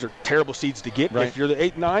 8-9 seeds are terrible seeds to get. If you're the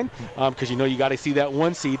 8-9, because you got to see that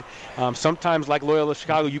 1 seed. Sometimes, like Loyola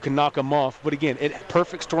Chicago, you can knock them off. But again,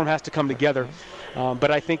 perfect storm has to come together.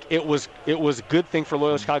 But I think it was a good thing for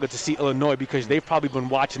Loyola Chicago to see Illinois because they've probably been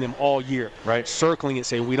watching them all year, circling it,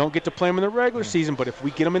 saying we don't get to play them in the regular season, but if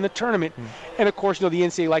we get them in the tournament, and of course, the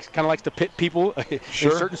NCAA kind of likes to pit people in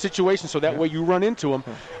certain situations, so that way you run into them.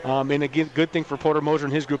 And again, good thing for Porter Moser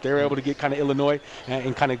and his group, they were able to get kind of Illinois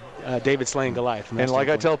and kind of David slaying Goliath. And like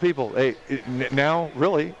I tell people, hey, now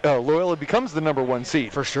really Loyola becomes the number 1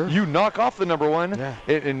 seed for sure. You knock off the number 1,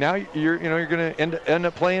 and now you're going to end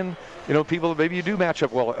up playing people that maybe you do match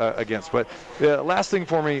up well against. But last thing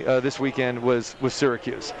for me this weekend was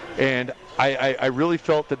Syracuse. And I really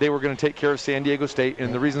felt that they were going to take care of San Diego State,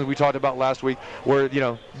 and the reasons we talked about last week were,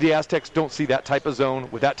 the Aztecs don't see that type of zone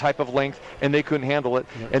with that type of length, and they couldn't handle it.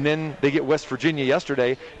 Yeah. And then they get West Virginia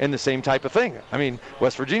yesterday, and the same type of thing. I mean,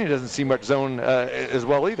 West Virginia doesn't see much zone as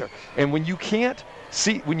well either. And when you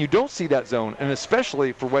don't see that zone, and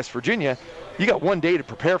especially for West Virginia, you got 1 day to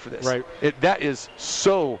prepare for this. Right. That is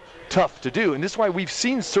so tough to do, and this is why we've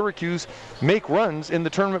seen Syracuse make runs in the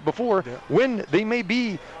tournament before when they may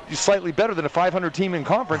be slightly better than a 500 team in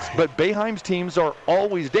conference, but Boeheim's teams are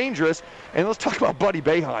always dangerous. And let's talk about Buddy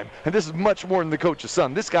Boeheim, and this is much more than the coach's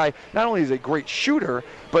son. This guy not only is a great shooter,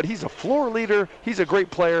 but he's a floor leader, he's a great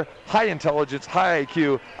player, high intelligence, high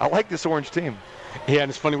IQ. I like this Orange team. Yeah, and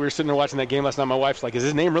it's funny, we were sitting there watching that game last night. My wife's like, is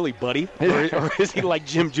his name really Buddy? Or is he like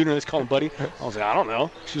Jim Jr. Let's call him Buddy? I was like, I don't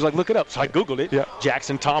know. She was like, look it up. So I Googled it. Yeah.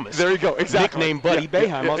 Jackson Thomas. There you go. Exactly. Nickname Buddy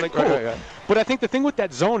Boeheim. I was like, cool. Right. But I think the thing with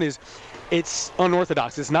that zone is it's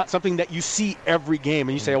unorthodox. It's not something that you see every game.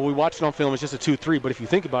 And you say, we watched it on film. It's just a 2-3. But if you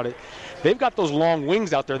think about it, they've got those long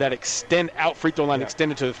wings out there that extend out free throw line,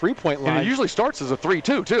 extended to the three-point line. And it usually starts as a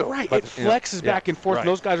 3-2, too. Right. But, it flexes back and forth. Right. And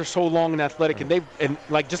those guys are so long and athletic. And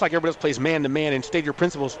just like everybody else plays man-to-man and state your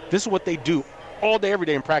principles, this is what they do all day, every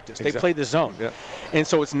day in practice. They play the zone. Yeah. And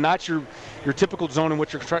so it's not your typical zone in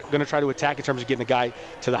which you're going to try to attack in terms of getting a guy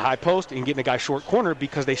to the high post and getting a guy short corner,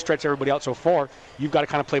 because they stretch everybody out so far. You've got to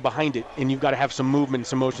kind of play behind it, and you've got to have some movement,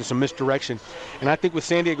 some motion, some misdirection. And I think with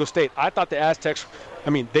San Diego State, I thought the Aztecs,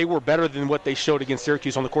 they were better than what they showed against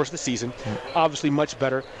Syracuse on the course of the season. Obviously much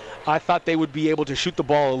better. I thought they would be able to shoot the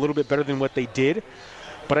ball a little bit better than what they did.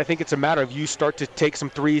 But I think it's a matter of you start to take some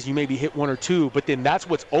threes, you maybe hit 1 or 2, but then that's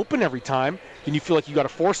what's open every time, and you feel like you got to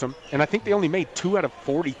force them. And I think they only made 2 out of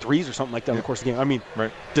 40 threes or something like that in the course of the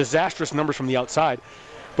game. Disastrous numbers from the outside.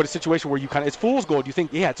 But a situation where you it's fool's gold. You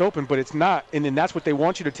think, it's open, but it's not. And then that's what they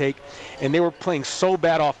want you to take. And they were playing so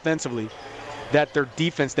bad offensively that their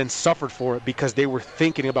defense then suffered for it, because they were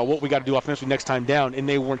thinking about what we got to do offensively next time down, and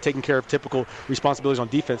they weren't taking care of typical responsibilities on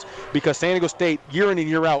defense. Because San Diego State, year in and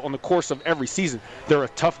year out, on the course of every season, they're a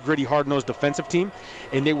tough, gritty, hard-nosed defensive team,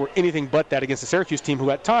 and they were anything but that against the Syracuse team, who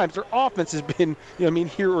at times their offense has been,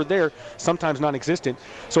 here or there, sometimes non-existent.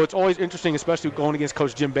 So it's always interesting, especially going against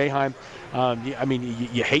Coach Jim Boeheim.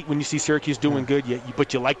 You hate when you see Syracuse doing good,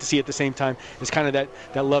 but you like to see it at the same time. It's kind of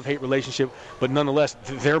that love-hate relationship, but nonetheless,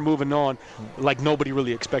 they're moving on like nobody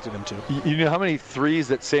really expected them to. You know how many threes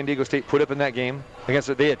that San Diego State put up in that game against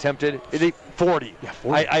what they attempted? 40. Yeah,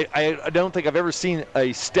 40. I don't think I've ever seen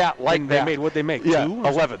a stat like that. What'd they make? Yeah, 2?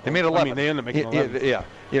 11. They made 11. They ended up making 11. Yeah.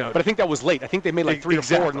 But I think that was late. I think they made like 3 or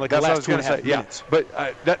 4 in like the last 2.5 minutes. But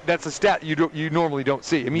that's a stat you normally don't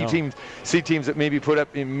see. You see teams that maybe put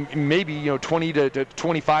up 20 to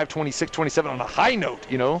 25, 26, 27 on a high note,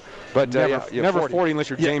 But never 40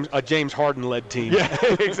 unless you're a James Harden-led team. Yeah,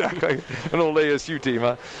 exactly. An old ASU team,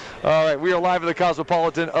 huh? All right, we are live at the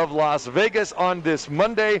Cosmopolitan of Las Vegas on this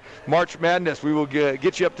Monday, March Madness. We will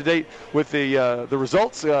get you up to date with the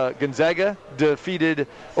results. Gonzaga defeated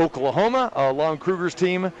Oklahoma, along Kruger's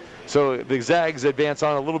team. So the Zags advance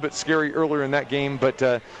on, a little bit scary earlier in that game, but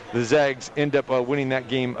the Zags end up winning that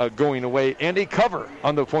game going away, and a cover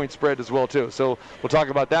on the point spread as well, too. So we'll talk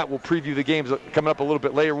about that. We'll preview the games coming up a little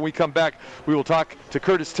bit later. When we come back, we will talk to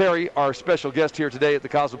Curtis Terry, our special guest here today at the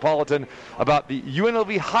Cosmopolitan, about the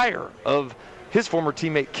UNLV hire of his former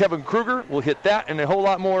teammate Kevin Kruger. We'll hit that and a whole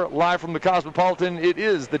lot more live from the Cosmopolitan. It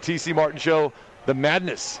is the T.C. Martin Show, the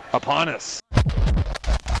madness upon us.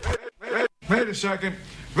 Wait a second.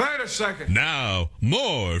 Now,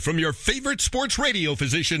 more from your favorite sports radio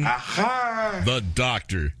physician, the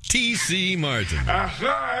Dr. T.C. Martin.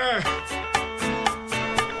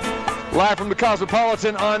 Live from the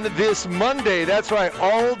Cosmopolitan on this Monday. That's right,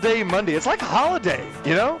 all day Monday. It's like a holiday,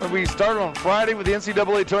 We started on Friday with the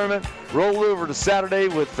NCAA tournament, rolled over to Saturday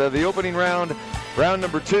with the opening round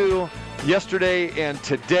number 2. Yesterday and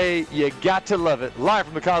today, you got to love it. Live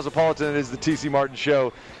from the Cosmopolitan, it is the T.C. Martin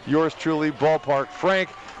Show. Yours truly, Ballpark Frank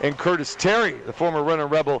and Curtis Terry, the former Runnin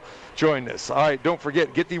Rebel, joined us. All right, don't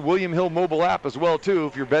forget, get the William Hill mobile app as well, too.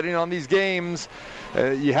 If you're betting on these games,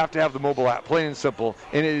 you have to have the mobile app, plain and simple.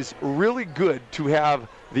 And it is really good to have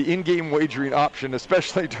the in-game wagering option,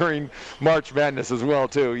 especially during March Madness as well,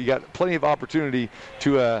 too. You got plenty of opportunity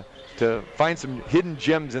to find some hidden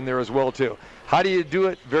gems in there as well, too. How do you do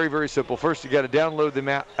it? Very, very simple. First, you got to download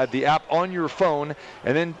the app on your phone,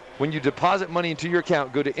 and then when you deposit money into your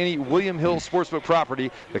account, go to any William Hill Sportsbook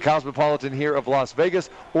property, the Cosmopolitan here of Las Vegas,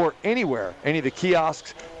 or anywhere, any of the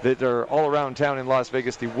kiosks that are all around town in Las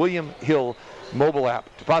Vegas, the William Hill mobile app.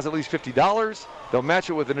 Deposit at least $50, They'll match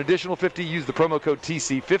it with an additional 50. Use the promo code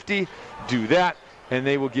TC50. Do that, and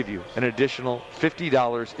they will give you an additional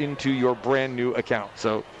 $50 into your brand new account.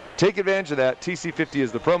 So take advantage of that. TC50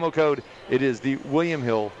 is the promo code. It is the William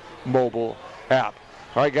Hill mobile app.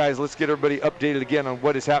 All right, guys, let's get everybody updated again on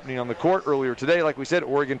what is happening on the court. Earlier today, like we said,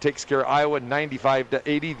 Oregon takes care of Iowa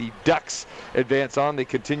 95-80. The Ducks advance on. They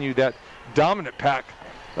continue that dominant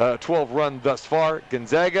Pac-12 run thus far.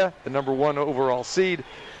 Gonzaga, the number 1 overall seed,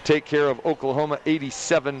 take care of Oklahoma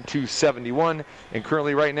 87-71. And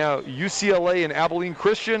currently right now, UCLA and Abilene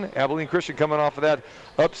Christian coming off of that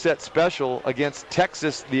upset special against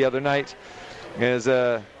Texas the other night, as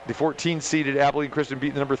the 14-seeded Abilene Christian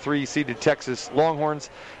beat the number 3-seeded Texas Longhorns,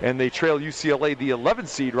 and they trail UCLA, the 11th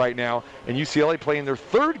seed right now, and UCLA playing their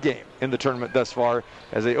 3rd game in the tournament thus far,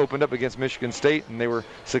 as they opened up against Michigan State, and they were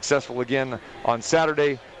successful again on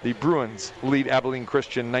Saturday. The Bruins lead Abilene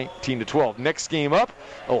Christian 19-12. Next game up,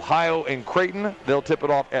 Ohio and Creighton. They'll tip it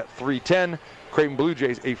off at 3:10. Creighton Blue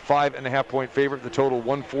Jays a 5.5-point favorite, the total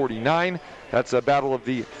 149. That's a battle of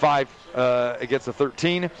the 5 against the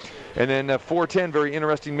 13. And then 4:10, very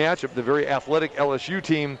interesting matchup. The very athletic LSU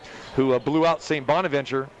team, who blew out St.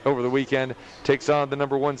 Bonaventure over the weekend, takes on the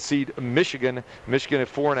number 1 seed Michigan. Michigan a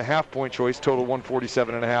 4.5-point choice, total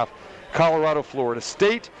 147.5. Colorado, Florida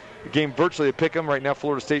State. The game virtually a pick 'em. Right now,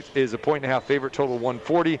 Florida State is a 1.5 favorite, total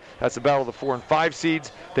 140. That's the battle of the 4 and 5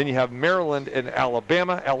 seeds. Then you have Maryland and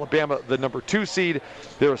Alabama. Alabama, the number 2 seed.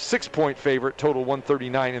 They're a 6-point favorite, total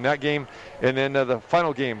 139 in that game. And then the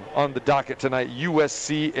final game on the docket tonight,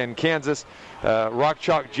 USC and Kansas. Rock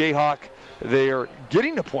Chalk Jayhawk. They are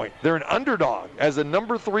getting a point. They're an underdog as a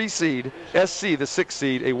number 3 seed. SC, the 6th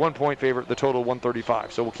seed, a 1-point favorite, the total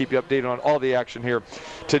 135. So we'll keep you updated on all the action here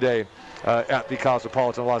today at the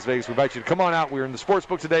Cosmopolitan Las Vegas. We invite you to come on out. We're in the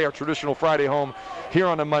Sportsbook today, our traditional Friday home here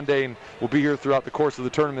on a Monday, and we'll be here throughout the course of the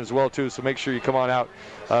tournament as well, too. So make sure you come on out,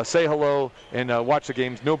 say hello, and watch the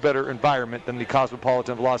games. No better environment than the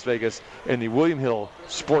Cosmopolitan of Las Vegas and the William Hill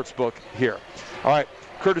Sportsbook here. All right,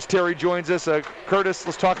 Curtis Terry joins us. Curtis,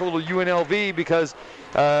 let's talk a little UNLV, because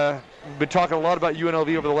we've been talking a lot about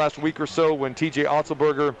UNLV over the last week or so when TJ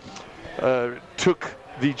Otzelberger took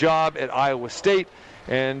the job at Iowa State.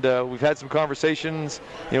 And we've had some conversations.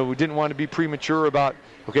 We didn't want to be premature about,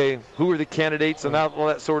 okay, who are the candidates and all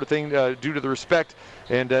that sort of thing due to the respect.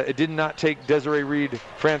 And it did not take Desiree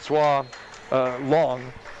Reed-Francois long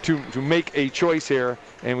to make a choice here.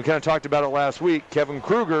 And we kind of talked about it last week. Kevin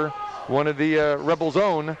Kruger, one of the Rebels'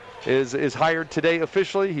 own, is hired today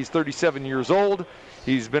officially. He's 37 years old.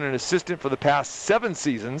 He's been an assistant for the past 7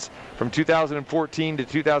 seasons. From 2014 to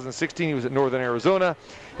 2016, he was at Northern Arizona.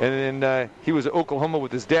 And then he was at Oklahoma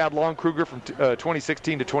with his dad, Lon Kruger, from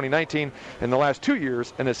 2016 to 2019. In the last 2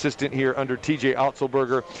 years, an assistant here under TJ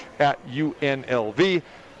Otzelberger at UNLV.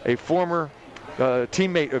 A former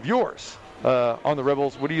teammate of yours on the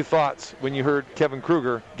Rebels. What are your thoughts when you heard Kevin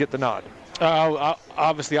Kruger get the nod?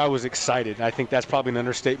 Obviously, I was excited. I think that's probably an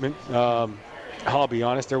understatement. I'll be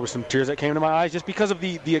honest, there were some tears that came to my eyes just because of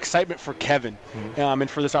the excitement for Kevin and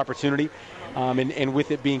for this opportunity. And with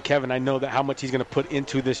it being Kevin, I know that how much he's going to put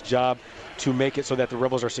into this job to make it so that the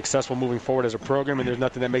Rebels are successful moving forward as a program. And there's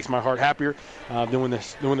nothing that makes my heart happier than when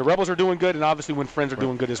the Rebels are doing good, and obviously when friends are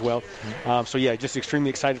doing good as well. So yeah, just extremely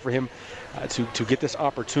excited for him to get this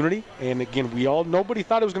opportunity. And again, nobody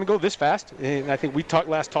thought it was going to go this fast. And I think we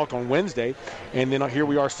last talked on Wednesday, and then here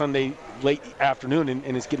we are Sunday late afternoon,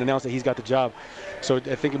 and it's getting announced that he's got the job. So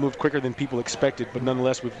I think it moved quicker than people expected, but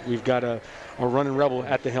nonetheless, we've got a Runnin Rebel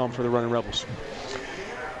at the helm for the Runnin Rebels.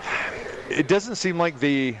 It doesn't seem like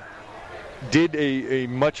they did a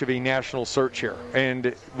much of a national search here.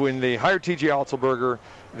 And when they hired TJ Otzelberger,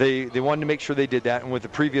 they wanted to make sure they did that, and with the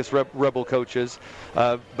previous Rebel coaches.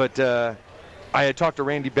 But I had talked to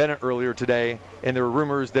Randy Bennett earlier today, and there were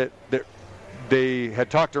rumors that they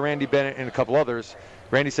had talked to Randy Bennett and a couple others.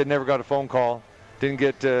 Randy said never got a phone call, didn't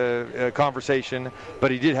get a conversation, but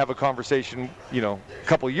he did have a conversation, a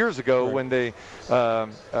couple of years ago when they,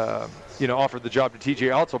 offered the job to TJ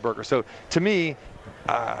Otzelberger. So to me,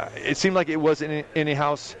 it seemed like it was an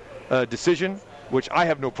in-house decision, which I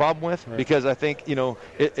have no problem with, because I think,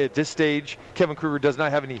 at this stage, Kevin Kruger does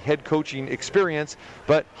not have any head coaching experience,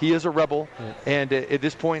 but he is a Rebel. And at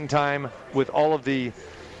this point in time, with all of the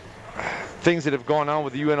things that have gone on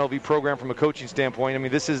with the UNLV program from a coaching standpoint, I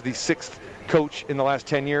mean, this is the 6th coach in the last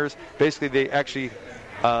 10 years. Basically, they actually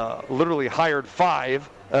literally hired 5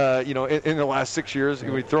 in the last 6 years.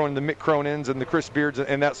 We throw in the Mick Cronins and the Chris Beards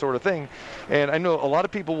and that sort of thing. And I know a lot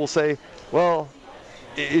of people will say, well,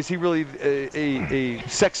 is he really a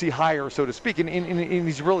sexy hire, so to speak? And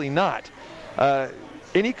he's really not.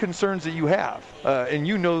 any concerns that you have, and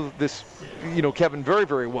you know this, Kevin very,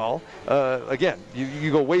 very well. Again,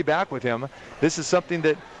 you go way back with him. This is something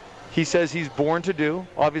that he says he's born to do.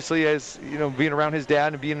 Obviously, as being around his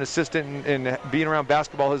dad and being an assistant and being around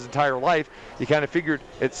basketball his entire life, he kind of figured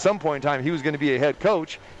at some point in time he was going to be a head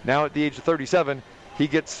coach. Now at the age of 37, he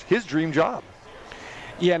gets his dream job.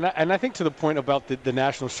 Yeah, and I think to the point about the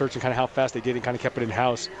national search and kind of how fast they did and kind of kept it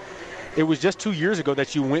in-house, it was just 2 years ago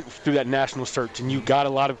that you went through that national search and you got a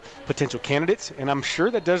lot of potential candidates. And I'm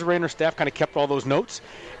sure that Desiree and her staff kind of kept all those notes.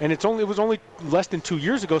 And it was only less than 2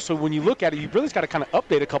 years ago. So when you look at it, you really got to kind of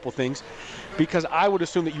update a couple things, because I would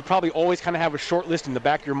assume that you probably always kind of have a short list in the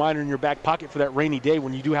back of your mind or in your back pocket for that rainy day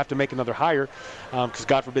when you do have to make another hire, because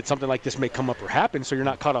God forbid something like this may come up or happen, so you're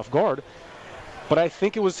not caught off guard. But I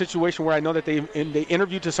think it was a situation where I know that they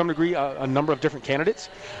interviewed to some degree a number of different candidates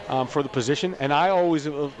for the position. And I always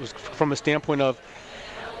was from a standpoint of,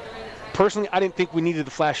 personally, I didn't think we needed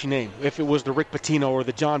the flashy name. If it was the Rick Pitino or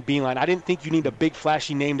the John Beeline, I didn't think you need a big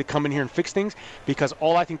flashy name to come in here and fix things, because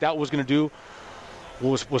all I think that was going to do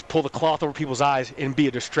was pull the cloth over people's eyes and be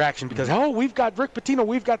a distraction, because, we've got Rick Pitino,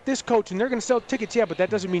 we've got this coach, and they're going to sell tickets. Yeah, but that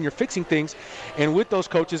doesn't mean you're fixing things. And with those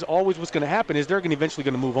coaches, always what's going to happen is they're eventually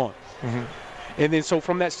going to move on. Mm-hmm. And then so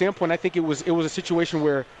from that standpoint, I think it was a situation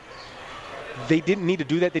where they didn't need to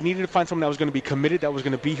do that. They needed to find someone that was going to be committed, that was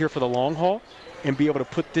going to be here for the long haul and be able to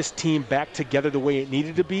put this team back together the way it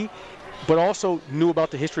needed to be, but also knew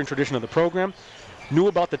about the history and tradition of the program, knew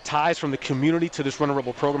about the ties from the community to this Runnin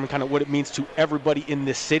Rebel program and kind of what it means to everybody in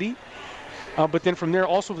this city. But then from there,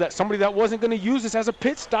 also that somebody that wasn't going to use this as a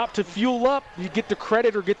pit stop to fuel up, you get the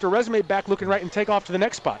credit or get the resume back looking right and take off to the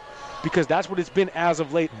next spot. Because that's what it's been as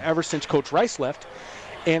of late, ever since Coach Rice left.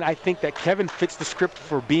 And I think that Kevin fits the script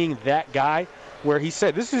for being that guy, where he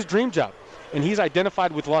said this is his dream job. And he's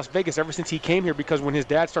identified with Las Vegas ever since he came here, because when his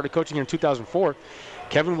dad started coaching here in 2004,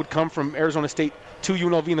 Kevin would come from Arizona State to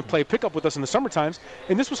UNLV and play pickup with us in the summer times,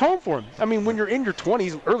 and this was home for him. I mean, when you're in your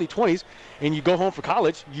 20s, early 20s, and you go home for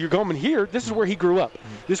college, you're going here, this is where he grew up.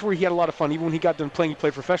 This is where he had a lot of fun. Even when he got done playing, he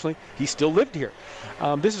played professionally, he still lived here.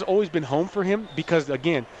 This has always been home for him because,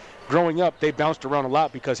 again, growing up, they bounced around a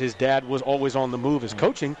lot because his dad was always on the move as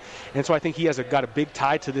coaching. And so I think he has got a big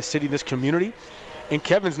tie to this city, this community. And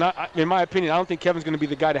Kevin's not, in my opinion, I don't think Kevin's going to be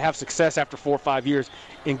the guy to have success after 4 or 5 years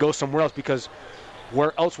and go somewhere else, because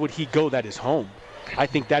where else would he go that is home? I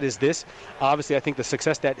think that is this. Obviously, I think the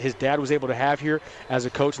success that his dad was able to have here as a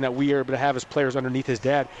coach and that we are able to have as players underneath his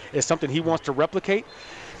dad is something he wants to replicate,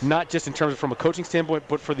 not just in terms of from a coaching standpoint,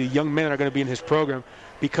 but for the young men that are going to be in his program,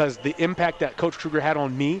 because the impact that Coach Kruger had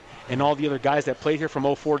on me and all the other guys that played here from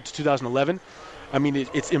 2004 to 2011, I mean,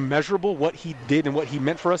 it's immeasurable what he did and what he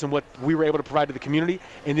meant for us and what we were able to provide to the community,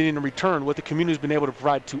 and then in return, what the community has been able to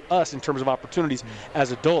provide to us in terms of opportunities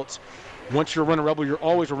as adults. Once you're a Runnin Rebel, you're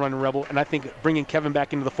always a Runnin Rebel, and I think bringing Kevin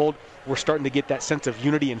back into the fold, we're starting to get that sense of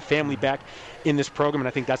unity and family back in this program, and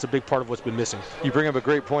I think that's a big part of what's been missing. You bring up a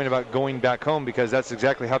great point about going back home, because that's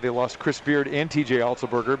exactly how they lost Chris Beard and TJ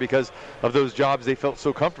Altenberger, because of those jobs they felt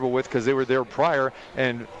so comfortable with because they were there prior,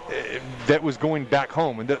 and that was going back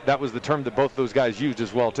home, and that was the term that both those guys used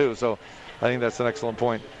as well too. So I think that's an excellent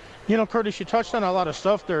point. You know, Curtis, you touched on a lot of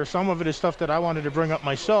stuff there. Some of it is stuff that I wanted to bring up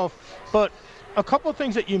myself, but a couple of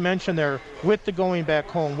things that you mentioned there with the going back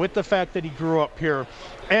home, with the fact that he grew up here.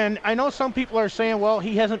 And I know some people are saying, well,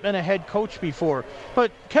 he hasn't been a head coach before.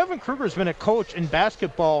 But Kevin Kruger's been a coach in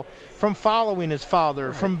basketball from following his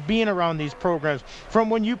father, from being around these programs, from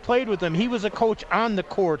when you played with him. He was a coach on the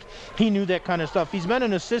court. He knew that kind of stuff. He's been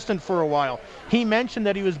an assistant for a while. He mentioned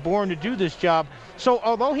that he was born to do this job. So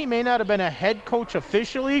although he may not have been a head coach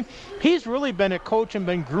officially, he's really been a coach and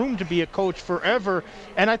been groomed to be a coach forever.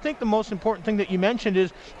 And I think the most important thing that you mentioned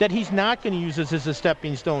is that he's not going to use this as a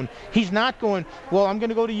stepping stone. He's not going, well, I'm going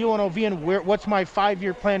to go to UNLV and what's my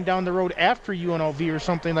 5-year plan down the road after UNLV or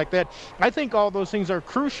something like that. I think all those things are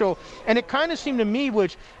crucial. And it kind of seemed to me,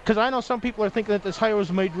 because I know some people are thinking that this hire was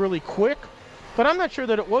made really quick, but I'm not sure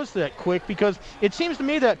that it was that quick, because it seems to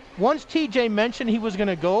me that once TJ mentioned he was going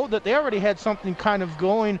to go, that they already had something kind of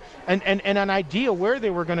going and an idea where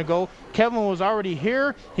they were going to go. Kevin was already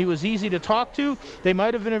here. He was easy to talk to. They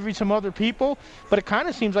might have interviewed some other people, but it kind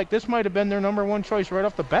of seems like this might have been their number one choice right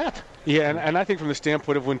off the bat. Yeah, and I think from the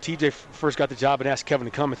standpoint of when TJ first got the job and asked Kevin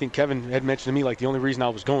to come, I think Kevin had mentioned to me, like, the only reason I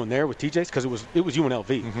was going there with TJ is because it was UNLV.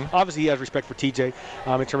 Mm-hmm. Obviously, he has respect for TJ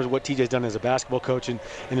in terms of what TJ's done as a basketball coach and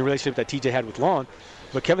the relationship that TJ had with Lon.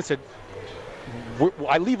 But Kevin said,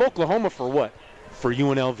 I leave Oklahoma for what? For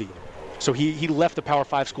UNLV. So he left the Power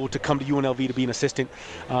 5 school to come to UNLV to be an assistant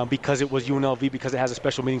because it was UNLV, because it has a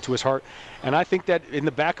special meaning to his heart. And I think that in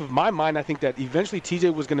the back of my mind, I think that eventually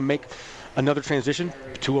TJ was going to make another transition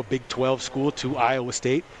to a Big 12 school, to Iowa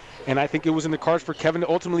State. And I think it was in the cards for Kevin to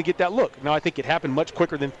ultimately get that look. Now, I think it happened much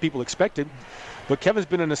quicker than people expected. But Kevin's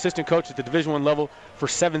been an assistant coach at the Division I level for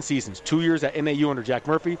 7 seasons. 2 years at NAU under Jack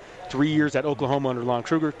Murphy, 3 years at Oklahoma under Lon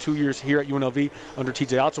Kruger, 2 years here at UNLV under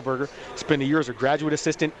TJ Otzelberger. Spent a year as a graduate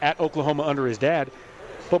assistant at Oklahoma under his dad.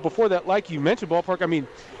 But before that, like you mentioned, Ballpark, I mean,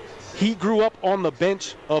 he grew up on the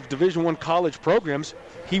bench of Division I college programs.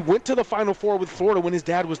 He went to the Final Four with Florida when his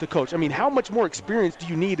dad was the coach. I mean, how much more experience do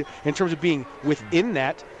you need in terms of being within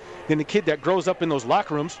that than the kid that grows up in those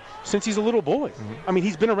locker rooms since he's a little boy? Mm-hmm. I mean,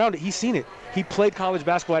 he's been around it. He's seen it. He played college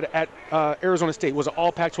basketball at Arizona State, was an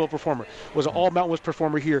all Pac-12 performer, was an all Mountain West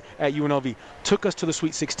performer here at UNLV, took us to the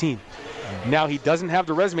Sweet 16. Mm-hmm. Now he doesn't have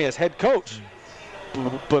the resume as head coach,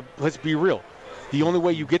 but let's be real. The only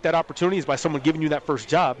way you get that opportunity is by someone giving you that first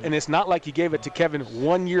job. And it's not like you gave it to Kevin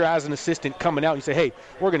 1 year as an assistant coming out and you say, hey,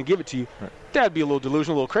 we're going to give it to you. Right. That'd be a little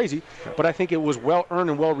delusional, a little crazy. Right. But I think it was well-earned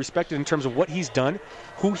and well-respected in terms of what he's done,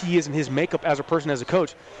 who he is in his makeup as a person, as a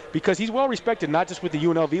coach. Because he's well-respected not just with the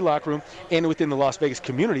UNLV locker room and within the Las Vegas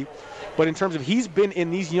community, but in terms of he's been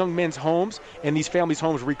in these young men's homes and these families'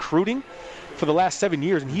 homes recruiting for the last 7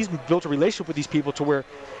 years, and he's built a relationship with these people to where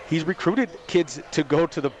he's recruited kids to go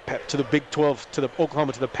to the Big 12, to the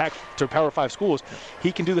Oklahoma, to the Power 5 schools.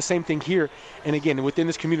 He can do the same thing here. And again, within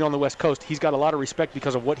this community on the West Coast, he's got a lot of respect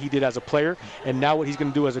because of what he did as a player and now what he's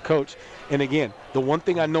going to do as a coach. And again, the one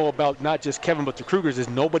thing I know about not just Kevin but the Krugers is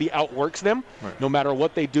nobody outworks them. Right. No matter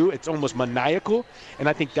what they do, it's almost maniacal. And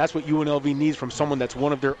I think that's what UNLV needs from someone that's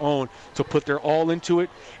one of their own, to put their all into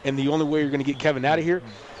it. And the only way you're going to get Kevin out of here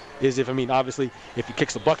is if, obviously, if he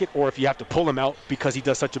kicks the bucket or if you have to pull him out because he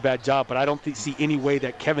does such a bad job. But I don't see any way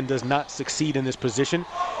that Kevin does not succeed in this position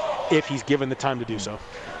if he's given the time to do so.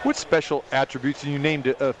 What special attributes, and you named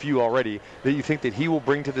a few already, that you think that he will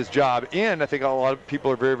bring to this job? And I think a lot of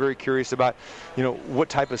people are very, very curious about, what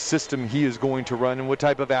type of system he is going to run and what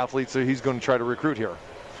type of athletes that he's going to try to recruit here.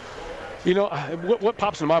 What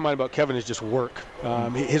pops in my mind about Kevin is just work.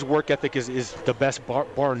 His work ethic is the best,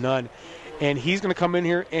 bar none. And he's going to come in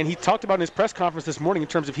here, and he talked about in his press conference this morning in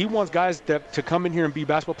terms of he wants guys to come in here and be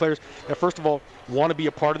basketball players that, first of all, want to be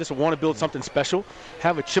a part of this, want to build something special,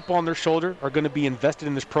 have a chip on their shoulder, are going to be invested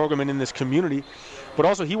in this program and in this community. But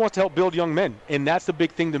also he wants to help build young men, and that's the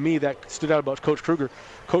big thing to me that stood out about Coach Kruger.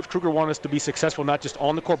 Coach Kruger wanted us to be successful not just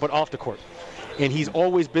on the court but off the court. And he's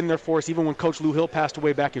always been there for us. Even when Coach Lou Hill passed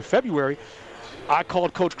away back in February, I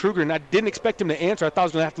called Coach Kruger, and I didn't expect him to answer. I thought I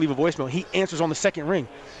was going to have to leave a voicemail. He answers on the second ring.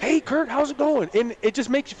 Hey, Kurt, how's it going? And it just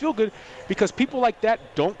makes you feel good because people like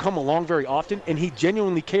that don't come along very often, and he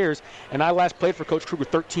genuinely cares. And I last played for Coach Kruger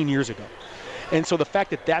 13 years ago. And so the fact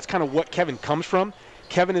that that's kind of what Kevin comes from,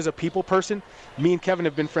 Kevin is a people person. Me and Kevin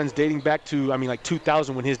have been friends dating back to,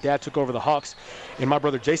 2000 when his dad took over the Hawks, and my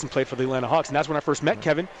brother Jason played for the Atlanta Hawks, and that's when I first met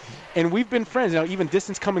Kevin. And we've been friends. Now, even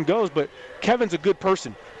distance come and goes, but Kevin's a good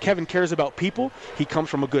person. Kevin cares about people. He comes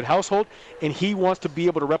from a good household, and he wants to be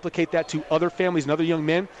able to replicate that to other families and other young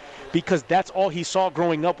men because that's all he saw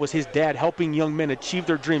growing up was his dad helping young men achieve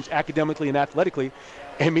their dreams academically and athletically.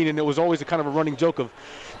 And it was always a kind of a running joke of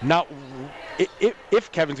not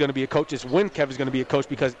if Kevin's going to be a coach, it's when Kevin's going to be a coach,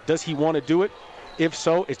 because does he want to do it? If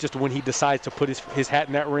so, it's just when he decides to put his hat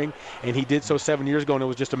in that ring, and he did so 7 years ago, and it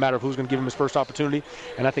was just a matter of who's going to give him his first opportunity,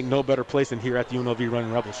 and I think no better place than here at the UNLV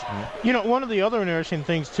Runnin' Rebels. One of the other interesting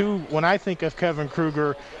things, too, when I think of Kevin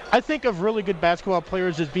Kruger, I think of really good basketball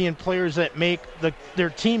players as being players that make their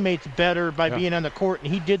teammates better by being on the court,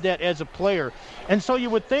 and he did that as a player. And so you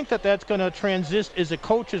would think that that's going to transit as a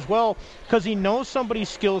coach as well, because he knows somebody's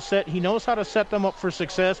skill set. He knows how to set them up for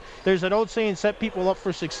success. There's that old saying, set people up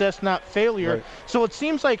for success, not failure. Right. So it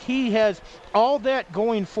seems like he has all that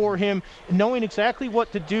going for him, knowing exactly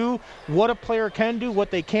what to do, what a player can do,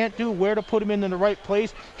 what they can't do, where to put him in the right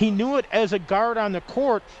place. He knew it as a guard on the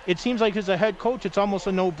court. It seems like as a head coach, it's almost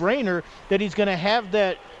a no-brainer that he's going to have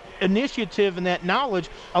that initiative and that knowledge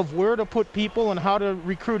of where to put people and how to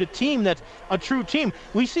recruit a team that's a true team.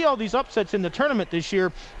 We see all these upsets in the tournament this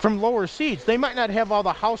year from lower seeds. They might not have all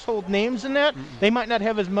the household names in that. They might not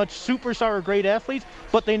have as much superstar or great athletes,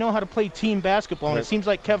 but they know how to play team basketball. And it seems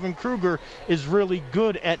like Kevin Kruger is really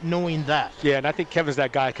good at knowing that. Yeah, and I think Kevin's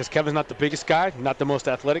that guy because Kevin's not the biggest guy, not the most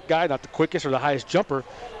athletic guy, not the quickest or the highest jumper.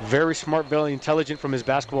 Very smart, very intelligent from his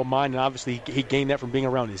basketball mind, and obviously he gained that from being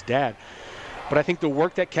around his dad. But I think the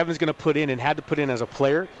work that Kevin's going to put in and had to put in as a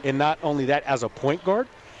player, and not only that, as a point guard,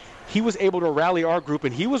 he was able to rally our group,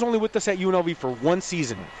 and he was only with us at UNLV for 1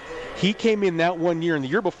 season. He came in that one year, and the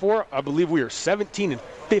year before, I believe we were 17 and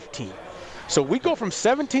 15. So we go from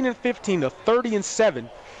 17 and 15 to 30 and 7.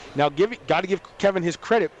 Now, got to give Kevin his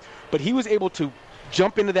credit, but he was able to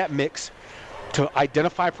jump into that mix, to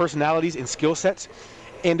identify personalities and skill sets,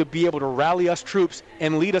 and to be able to rally us troops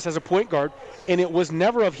and lead us as a point guard. And it was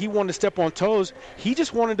never he wanted to step on toes. He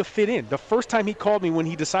just wanted to fit in. The first time he called me when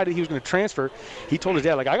he decided he was going to transfer, he told his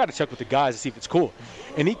dad, like, I got to check with the guys to see if it's cool.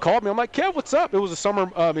 And he called me. I'm like, Kev, what's up? It was a summer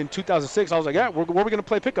in 2006. I was like, yeah, where are we going to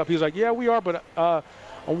play pickup? He was like, yeah, we are, but I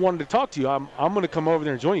wanted to talk to you. I'm going to come over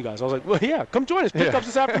there and join you guys. I was like, well, yeah, come join us. Pickup's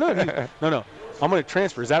this afternoon. No, I'm going to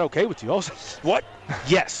transfer. Is that okay with you? I was like, what?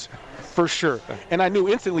 Yes. For sure. And I knew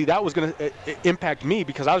instantly that was going to impact me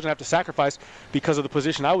because I was going to have to sacrifice because of the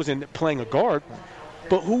position I was in playing a guard.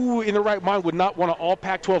 But who in the right mind would not want an all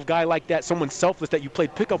Pac-12 guy like that, someone selfless that you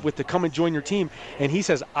played pickup with, to come and join your team? And he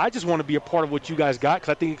says, I just want to be a part of what you guys got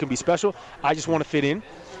because I think it can be special. I just want to fit in.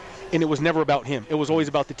 And it was never about him. It was always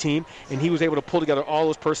about the team. And he was able to pull together all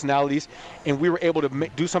those personalities. And we were able to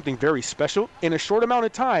do something very special in a short amount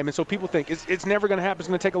of time. And so people think it's never going to happen. It's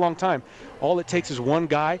going to take a long time. All it takes is one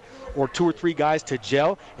guy or 2 or 3 guys to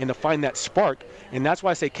gel and to find that spark. And that's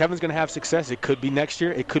why I say Kevin's going to have success. It could be next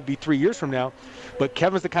year. It could be 3 years from now. But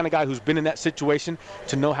Kevin's the kind of guy who's been in that situation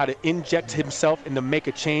to know how to inject himself and to make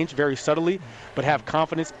a change very subtly, but have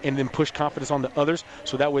confidence and then push confidence on the others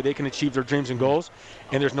so that way they can achieve their dreams and goals.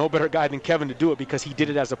 And there's no better guy than Kevin to do it because he did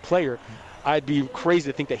it as a player. I'd be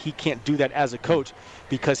crazy to think that he can't do that as a coach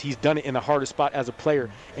because he's done it in the hardest spot as a player.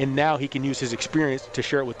 And now he can use his experience to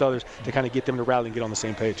share it with others to kind of get them to rally and get on the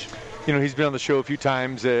same page. You know, he's been on the show a few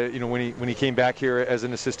times, when he came back here as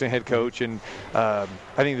an assistant head coach. And I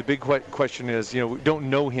think the big question is, we don't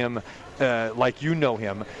know him like you know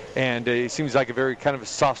him. And he seems like a very kind of a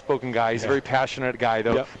soft-spoken guy. He's a very passionate guy,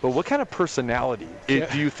 though. Yep. But what kind of personality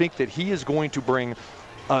do you think that he is going to bring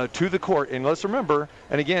to the court? And let's remember,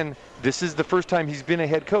 and again, this is the first time he's been a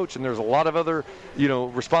head coach, and there's a lot of other,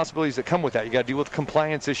 responsibilities that come with that. You got to deal with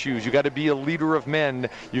compliance issues. You got to be a leader of men.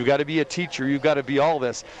 You got to be a teacher. You got to be all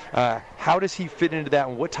this. How does he fit into that,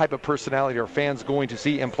 and what type of personality are fans going to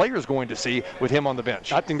see and players going to see with him on the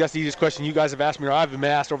bench? I think that's the easiest question you guys have asked me, or I've been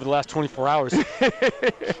asked over the last 24 hours.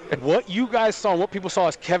 What you guys saw, and what people saw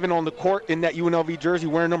as Kevin on the court in that UNLV jersey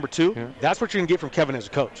wearing number 2, that's what you're going to get from Kevin as a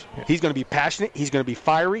coach. Yeah. He's going to be passionate. He's going to be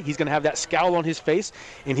fiery. He's going to have that scowl on his face,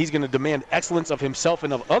 and he's going to demand excellence of himself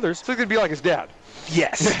and of others. So he's going to be like his dad.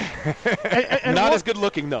 Yes. and not as good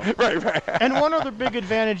looking, though. Right. And one other big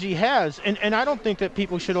advantage he has, and I don't think that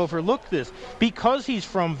people should overlook this, because he's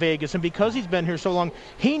from Vegas and because he's been here so long,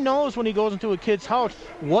 he knows when he goes into a kid's house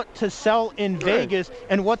what to sell in Vegas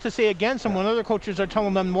and what to say against them. When other coaches are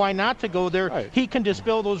telling them why not to go there, he can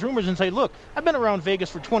dispel those rumors and say, look, I've been around Vegas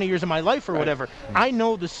for 20 years of my life or whatever. I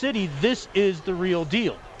know the city. This is the real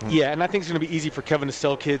deal. Yeah, and I think it's going to be easy for Kevin to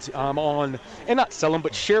sell kids on, and not sell them,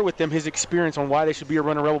 but share with them his experience on why they should be a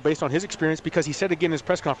Runnin' Rebel based on his experience, because he said again in his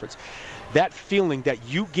press conference, that feeling that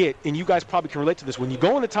you get, and you guys probably can relate to this, when you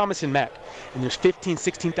go into Thomas and Mack, and there's 15,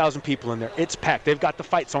 16,000 people in there, it's packed, they've got the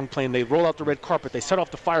fight song playing, they roll out the red carpet, they set off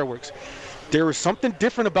the fireworks. There is something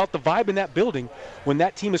different about the vibe in that building when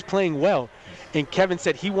that team is playing well. And Kevin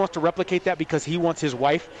said he wants to replicate that because he wants his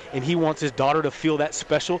wife and he wants his daughter to feel that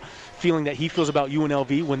special feeling that he feels about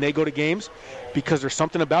UNLV when they go to games, because there's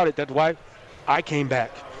something about it. That's why I came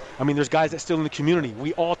back. I mean, there's guys that's still in the community.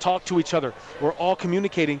 We all talk to each other. We're all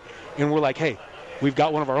communicating, and we're like, hey, we've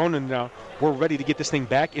got one of our own in now. We're ready to get this thing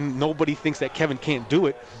back, and nobody thinks that Kevin can't do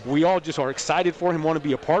it. We all just are excited for him, want to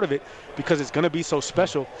be a part of it because it's going to be so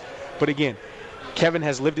special. But again, Kevin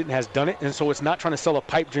has lived it and has done it, and so it's not trying to sell a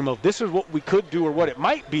pipe dream of this is what we could do or what it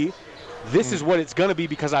might be. This is what it's going to be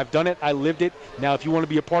because I've done it, I lived it. Now, if you want to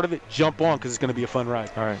be a part of it, jump on because it's going to be a fun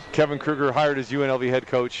ride. All right. Kevin Kruger hired as UNLV head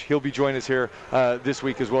coach. He'll be joining us here this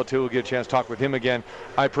week as well, too. We'll get a chance to talk with him again.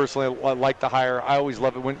 I personally like the hire. I always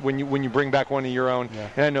love it when you bring back one of your own. Yeah.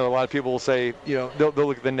 And I know a lot of people will say, they'll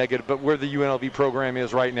look at the negative, but where the UNLV program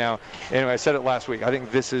is right now, and I said it last week, I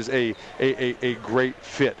think this is a great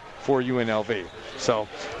fit for UNLV. So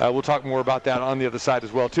we'll talk more about that on the other side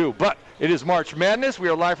as well, too. But it is March Madness. We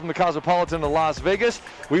are live from the Cosmopolitan of Las Vegas.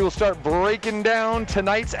 We will start breaking down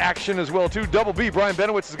tonight's action as well, too. Double B, Brian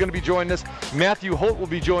Benowitz is going to be joining us. Matthew Holt will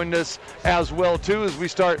be joining us as well, too, as we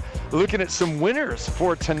start looking at some winners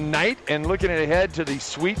for tonight and looking ahead to the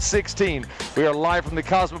Sweet 16. We are live from the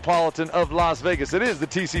Cosmopolitan of Las Vegas. It is the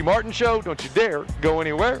TC Martin Show. Don't you dare go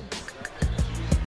anywhere.